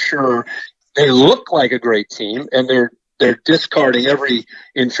know for sure they look like a great team, and they're discarding every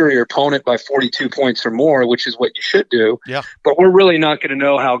inferior opponent by 42 points or more, which is what you should do. Yeah. But we're really not going to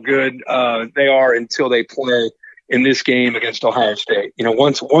know how good they are until they play in this game against Ohio State.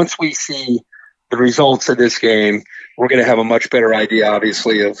 Once we see the results of this game, we're going to have a much better idea,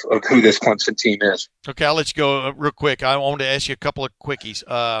 obviously, of who this Clemson team is. Okay, I'll let you go real quick. I want to ask you a couple of quickies.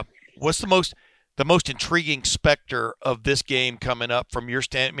 What's the most intriguing specter of this game coming up from your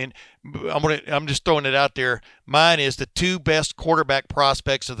stand? I mean, I'm just throwing it out there. Mine is the two best quarterback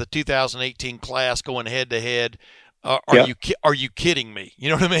prospects of the 2018 class going head to head. Are you kidding me? You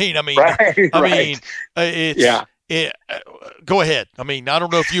know what I mean? Go ahead. I mean, I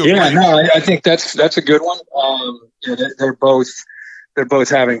don't know if you agree. Yeah, no, I think that's a good one. They're both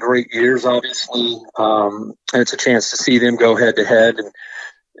having great years, obviously, and it's a chance to see them go head to head.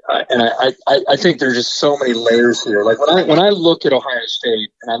 And I think there's just so many layers here. Like when I look at Ohio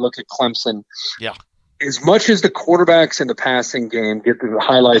State and I look at Clemson, as much as the quarterbacks in the passing game get the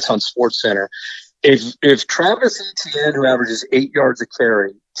highlights on SportsCenter, if Travis Etienne, who averages 8 yards a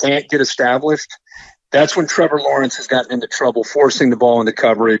carry, can't get established, that's when Trevor Lawrence has gotten into trouble, forcing the ball into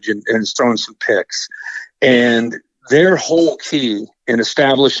coverage and throwing some picks. And their whole key in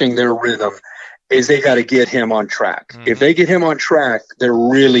establishing their rhythm is they got to get him on track. Mm-hmm. If they get him on track, they're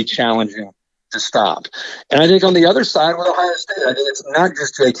really challenging to stop. And I think on the other side with Ohio State, I think it's not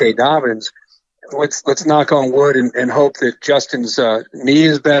just J.K. Dobbins. Let's knock on wood and hope that Justin's knee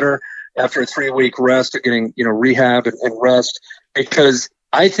is better after a 3-week rest, or getting rehab and rest, because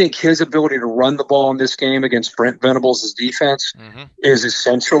I think his ability to run the ball in this game against Brent Venables' defense is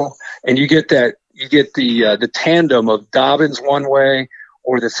essential. And you get the tandem of Dobbins one way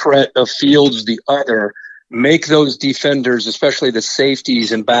or the threat of Fields the other, make those defenders, especially the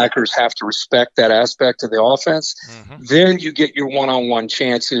safeties and backers, have to respect that aspect of the offense. Then you get your one-on-one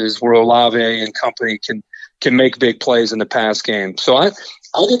chances where Olave and company can make big plays in the pass game. So I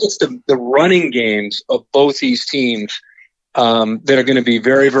think it's the running games of both these teams that are going to be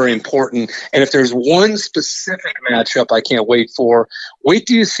very, very important. And if there's one specific matchup I can't wait till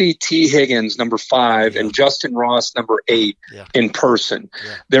you see T. Higgins, number 5, and Justin Ross, number 8, in person.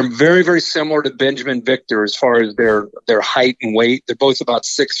 Yeah. They're very, very similar to Benjamin Victor as far as their height and weight. They're both about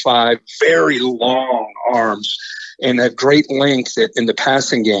 6'5", very long arms, and have great length in the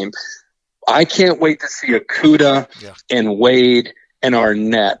passing game. I can't wait to see Okudah and Wade and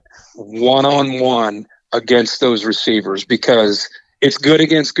Arnett one-on-one against those receivers, because it's good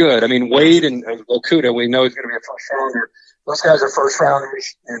against good. I mean, Wade and Okudah, we know he's going to be a first rounder. Those guys are first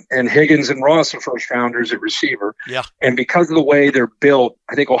rounders, and Higgins and Ross are first rounders at receiver. Yeah. And because of the way they're built,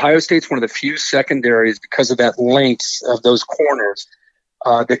 I think Ohio State's one of the few secondaries, because of that length of those corners,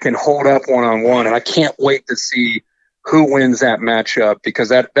 that can hold up one-on-one. And I can't wait to see who wins that matchup, because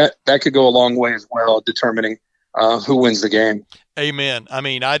that could go a long way as well, determining who wins the game. Amen. I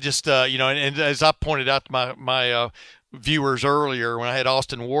mean, I just, and as I pointed out to my viewers earlier when I had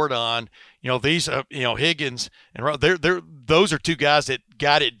Austin Ward on, these, Higgins and those are two guys that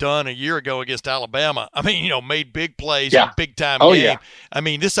got it done a year ago against Alabama. I mean, made big plays in big time game. Yeah. I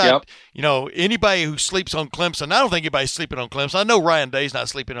mean, anybody who sleeps on Clemson, I don't think anybody's sleeping on Clemson. I know Ryan Day's not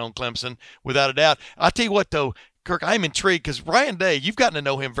sleeping on Clemson, without a doubt. I'll tell you what, though, Kirk, I'm intrigued because Ryan Day, you've gotten to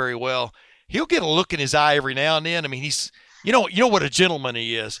know him very well. He'll get a look in his eye every now and then. I mean, he's, you know what a gentleman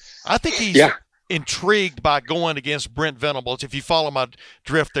he is. I think he's intrigued by going against Brent Venables. If you follow my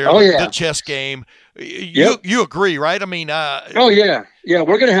drift there, the chess game, you agree, right? I mean, we're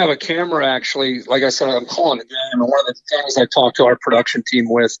going to have a camera, actually. Like I said, I'm calling it game. And one of the things I talked to our production team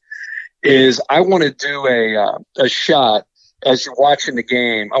with is I want to do a shot as you're watching the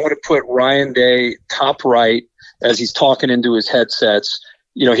game. I want to put Ryan Day top right as he's talking into his headsets.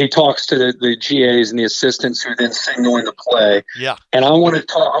 He talks to the GAs and the assistants who then signal into play. Yeah. And I want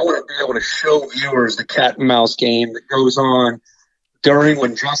to be able to show viewers the cat and mouse game that goes on during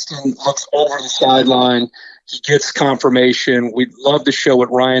when Justin looks over the sideline. He gets confirmation. We'd love to show what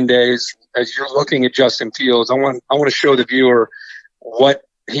Ryan Day's, as you're looking at Justin Fields. I want to show the viewer what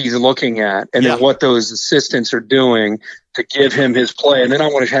he's looking at, and then what those assistants are doing to give him his play. And then I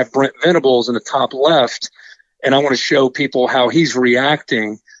want to have Brent Venables in the top left, and I want to show people how he's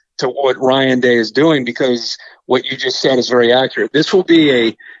reacting to what Ryan Day is doing, because what you just said is very accurate. This will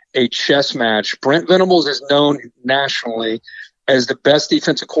be a chess match. Brent Venables is known nationally as the best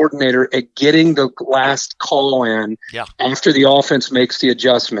defensive coordinator at getting the last call in after the offense makes the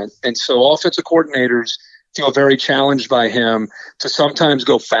adjustment. And so offensive coordinators feel very challenged by him to sometimes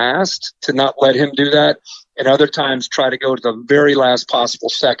go fast, to not let him do that, and other times try to go to the very last possible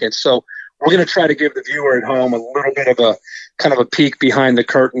second. So we're going to try to give the viewer at home a little bit of a kind of a peek behind the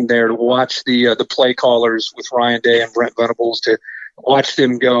curtain there to watch the play callers with Ryan Day and Brent Venables, to watch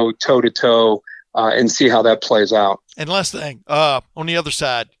them go toe-to-toe and see how that plays out. And last thing, on the other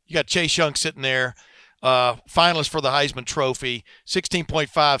side, you got Chase Young sitting there, finalist for the Heisman Trophy,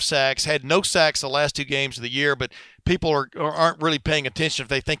 16.5 sacks, had no sacks the last 2 games of the year, but people aren't really paying attention if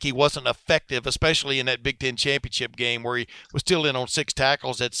they think he wasn't effective, especially in that Big Ten championship game where he was still in on 6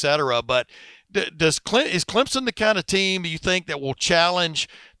 tackles, et cetera. But is Clemson the kind of team you think that will challenge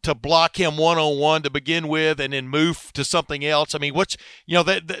to block him one-on-one to begin with and then move to something else? I mean,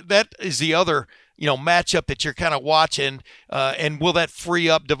 that is the other matchup that you're kind of watching, and will that free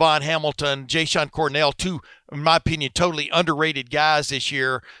up Devon Hamilton, Jashon Cornell, 2, in my opinion, totally underrated guys this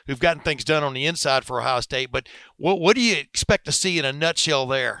year who've gotten things done on the inside for Ohio State? But what do you expect to see in a nutshell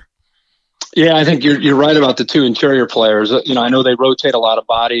there? Yeah, I think you're right about the 2 interior players. I know they rotate a lot of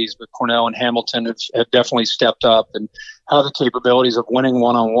bodies, but Cornell and Hamilton have definitely stepped up and have the capabilities of winning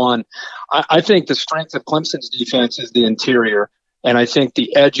one-on-one. I think the strength of Clemson's defense is the interior. And I think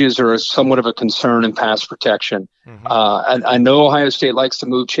the edges are somewhat of a concern in pass protection. Mm-hmm. I know Ohio State likes to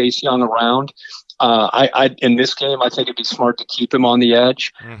move Chase Young around. In this game, I think it'd be smart to keep him on the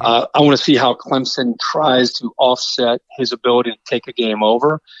edge. Mm-hmm. I want to see how Clemson tries to offset his ability to take a game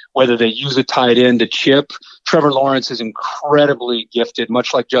over, whether they use a tight end to chip. Trevor Lawrence is incredibly gifted,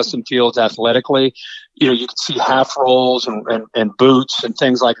 much like Justin Fields athletically. You can see half rolls and boots and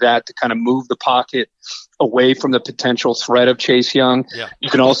things like that to kind of move the pocket away from the potential threat of Chase Young. Yeah.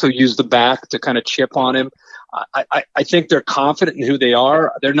 You can also use the back to kind of chip on him. I think they're confident in who they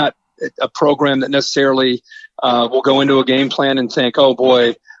are. They're not a program that necessarily will go into a game plan and think, oh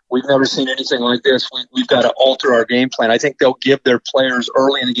boy, we've never seen anything like this. We've got to alter our game plan. I think they'll give their players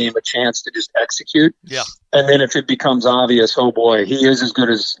early in the game a chance to just execute. Yeah. And then if it becomes obvious, oh boy, he is as good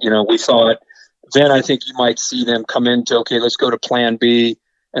as we thought, then I think you might see them come into, okay, let's go to plan B.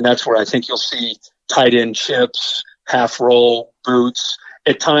 And that's where I think you'll see tight end chips, half roll, boots.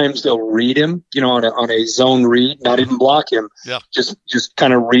 At times they'll read him, on a zone read, not even block him. Yeah. Just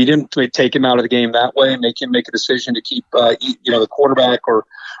kind of read him, take him out of the game that way, make him make a decision to keep, the quarterback or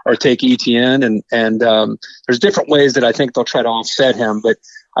take ETN. And there's different ways that I think they'll try to offset him. But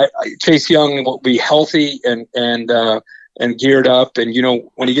Chase Young will be healthy and geared up. And,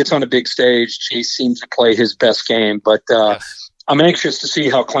 when he gets on a big stage, Chase seems to play his best game. But I'm anxious to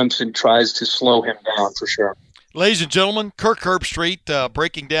see how Clemson tries to slow him down for sure. Ladies and gentlemen, Kirk Herbstreit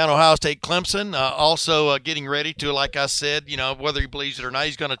breaking down Ohio State Clemson, also getting ready to, like I said, whether he believes it or not,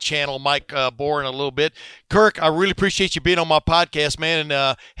 he's going to channel Mike Boren a little bit. Kirk, I really appreciate you being on my podcast, man,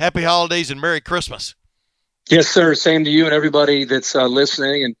 and happy holidays and Merry Christmas. Yes, sir. Same to you and everybody that's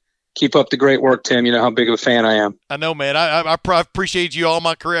listening, and keep up the great work, Tim. You know how big of a fan I am. I know, man. I appreciate you all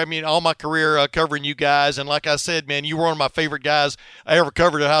my career. All my career covering you guys. And like I said, man, you were one of my favorite guys I ever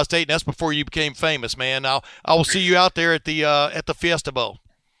covered at Ohio State, and that's before you became famous, man. I will see you out there at the Fiesta Bowl.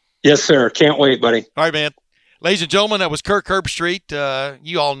 Yes, sir. Can't wait, buddy. All right, man. Ladies and gentlemen, that was Kirk Herbstreit.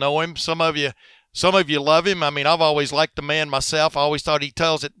 You all know him. Some of you love him. I've always liked the man myself. I always thought he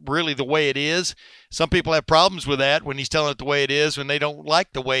tells it really the way it is. Some people have problems with that when he's telling it the way it is, when they don't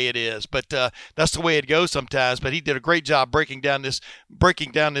like the way it is. But that's the way it goes sometimes. But he did a great job breaking down this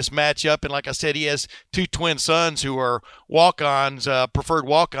matchup. And like I said, he has 2 twin sons who are walk-ons, preferred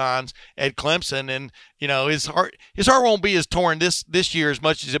walk-ons at Clemson. And his heart won't be as torn this year as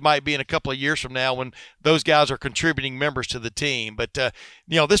much as it might be in a couple of years from now when those guys are contributing members to the team. But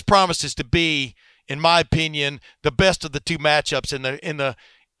this promises to be, in my opinion, the best of the 2 matchups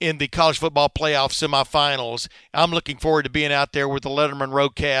in the college football playoff semifinals. I'm looking forward to being out there with the Letterman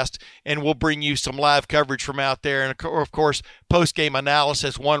Roadcast, and we'll bring you some live coverage from out there. And, of course, post-game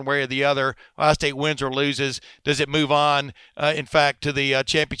analysis one way or the other. Ohio State wins or loses. Does it move on, in fact, to the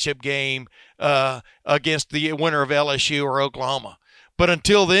championship game against the winner of LSU or Oklahoma? But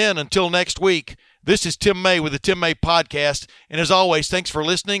until then, until next week, this is Tim May with the Tim May Podcast. And as always, thanks for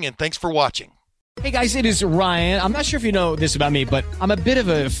listening and thanks for watching. Hey guys, it is Ryan. I'm not sure if you know this about me, but I'm a bit of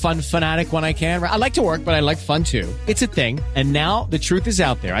a fun fanatic when I can. I like to work, but I like fun too. It's a thing. And now the truth is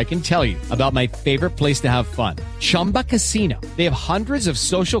out there. I can tell you about my favorite place to have fun. Chumba Casino. They have hundreds of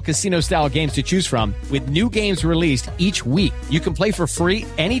social casino style games to choose from with new games released each week. You can play for free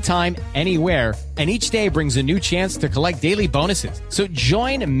anytime, anywhere. And each day brings a new chance to collect daily bonuses. So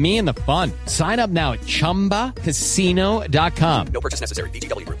join me in the fun. Sign up now at ChumbaCasino.com. No purchase necessary.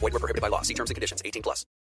 VGW. Void where prohibited by law. See terms and conditions. 18+.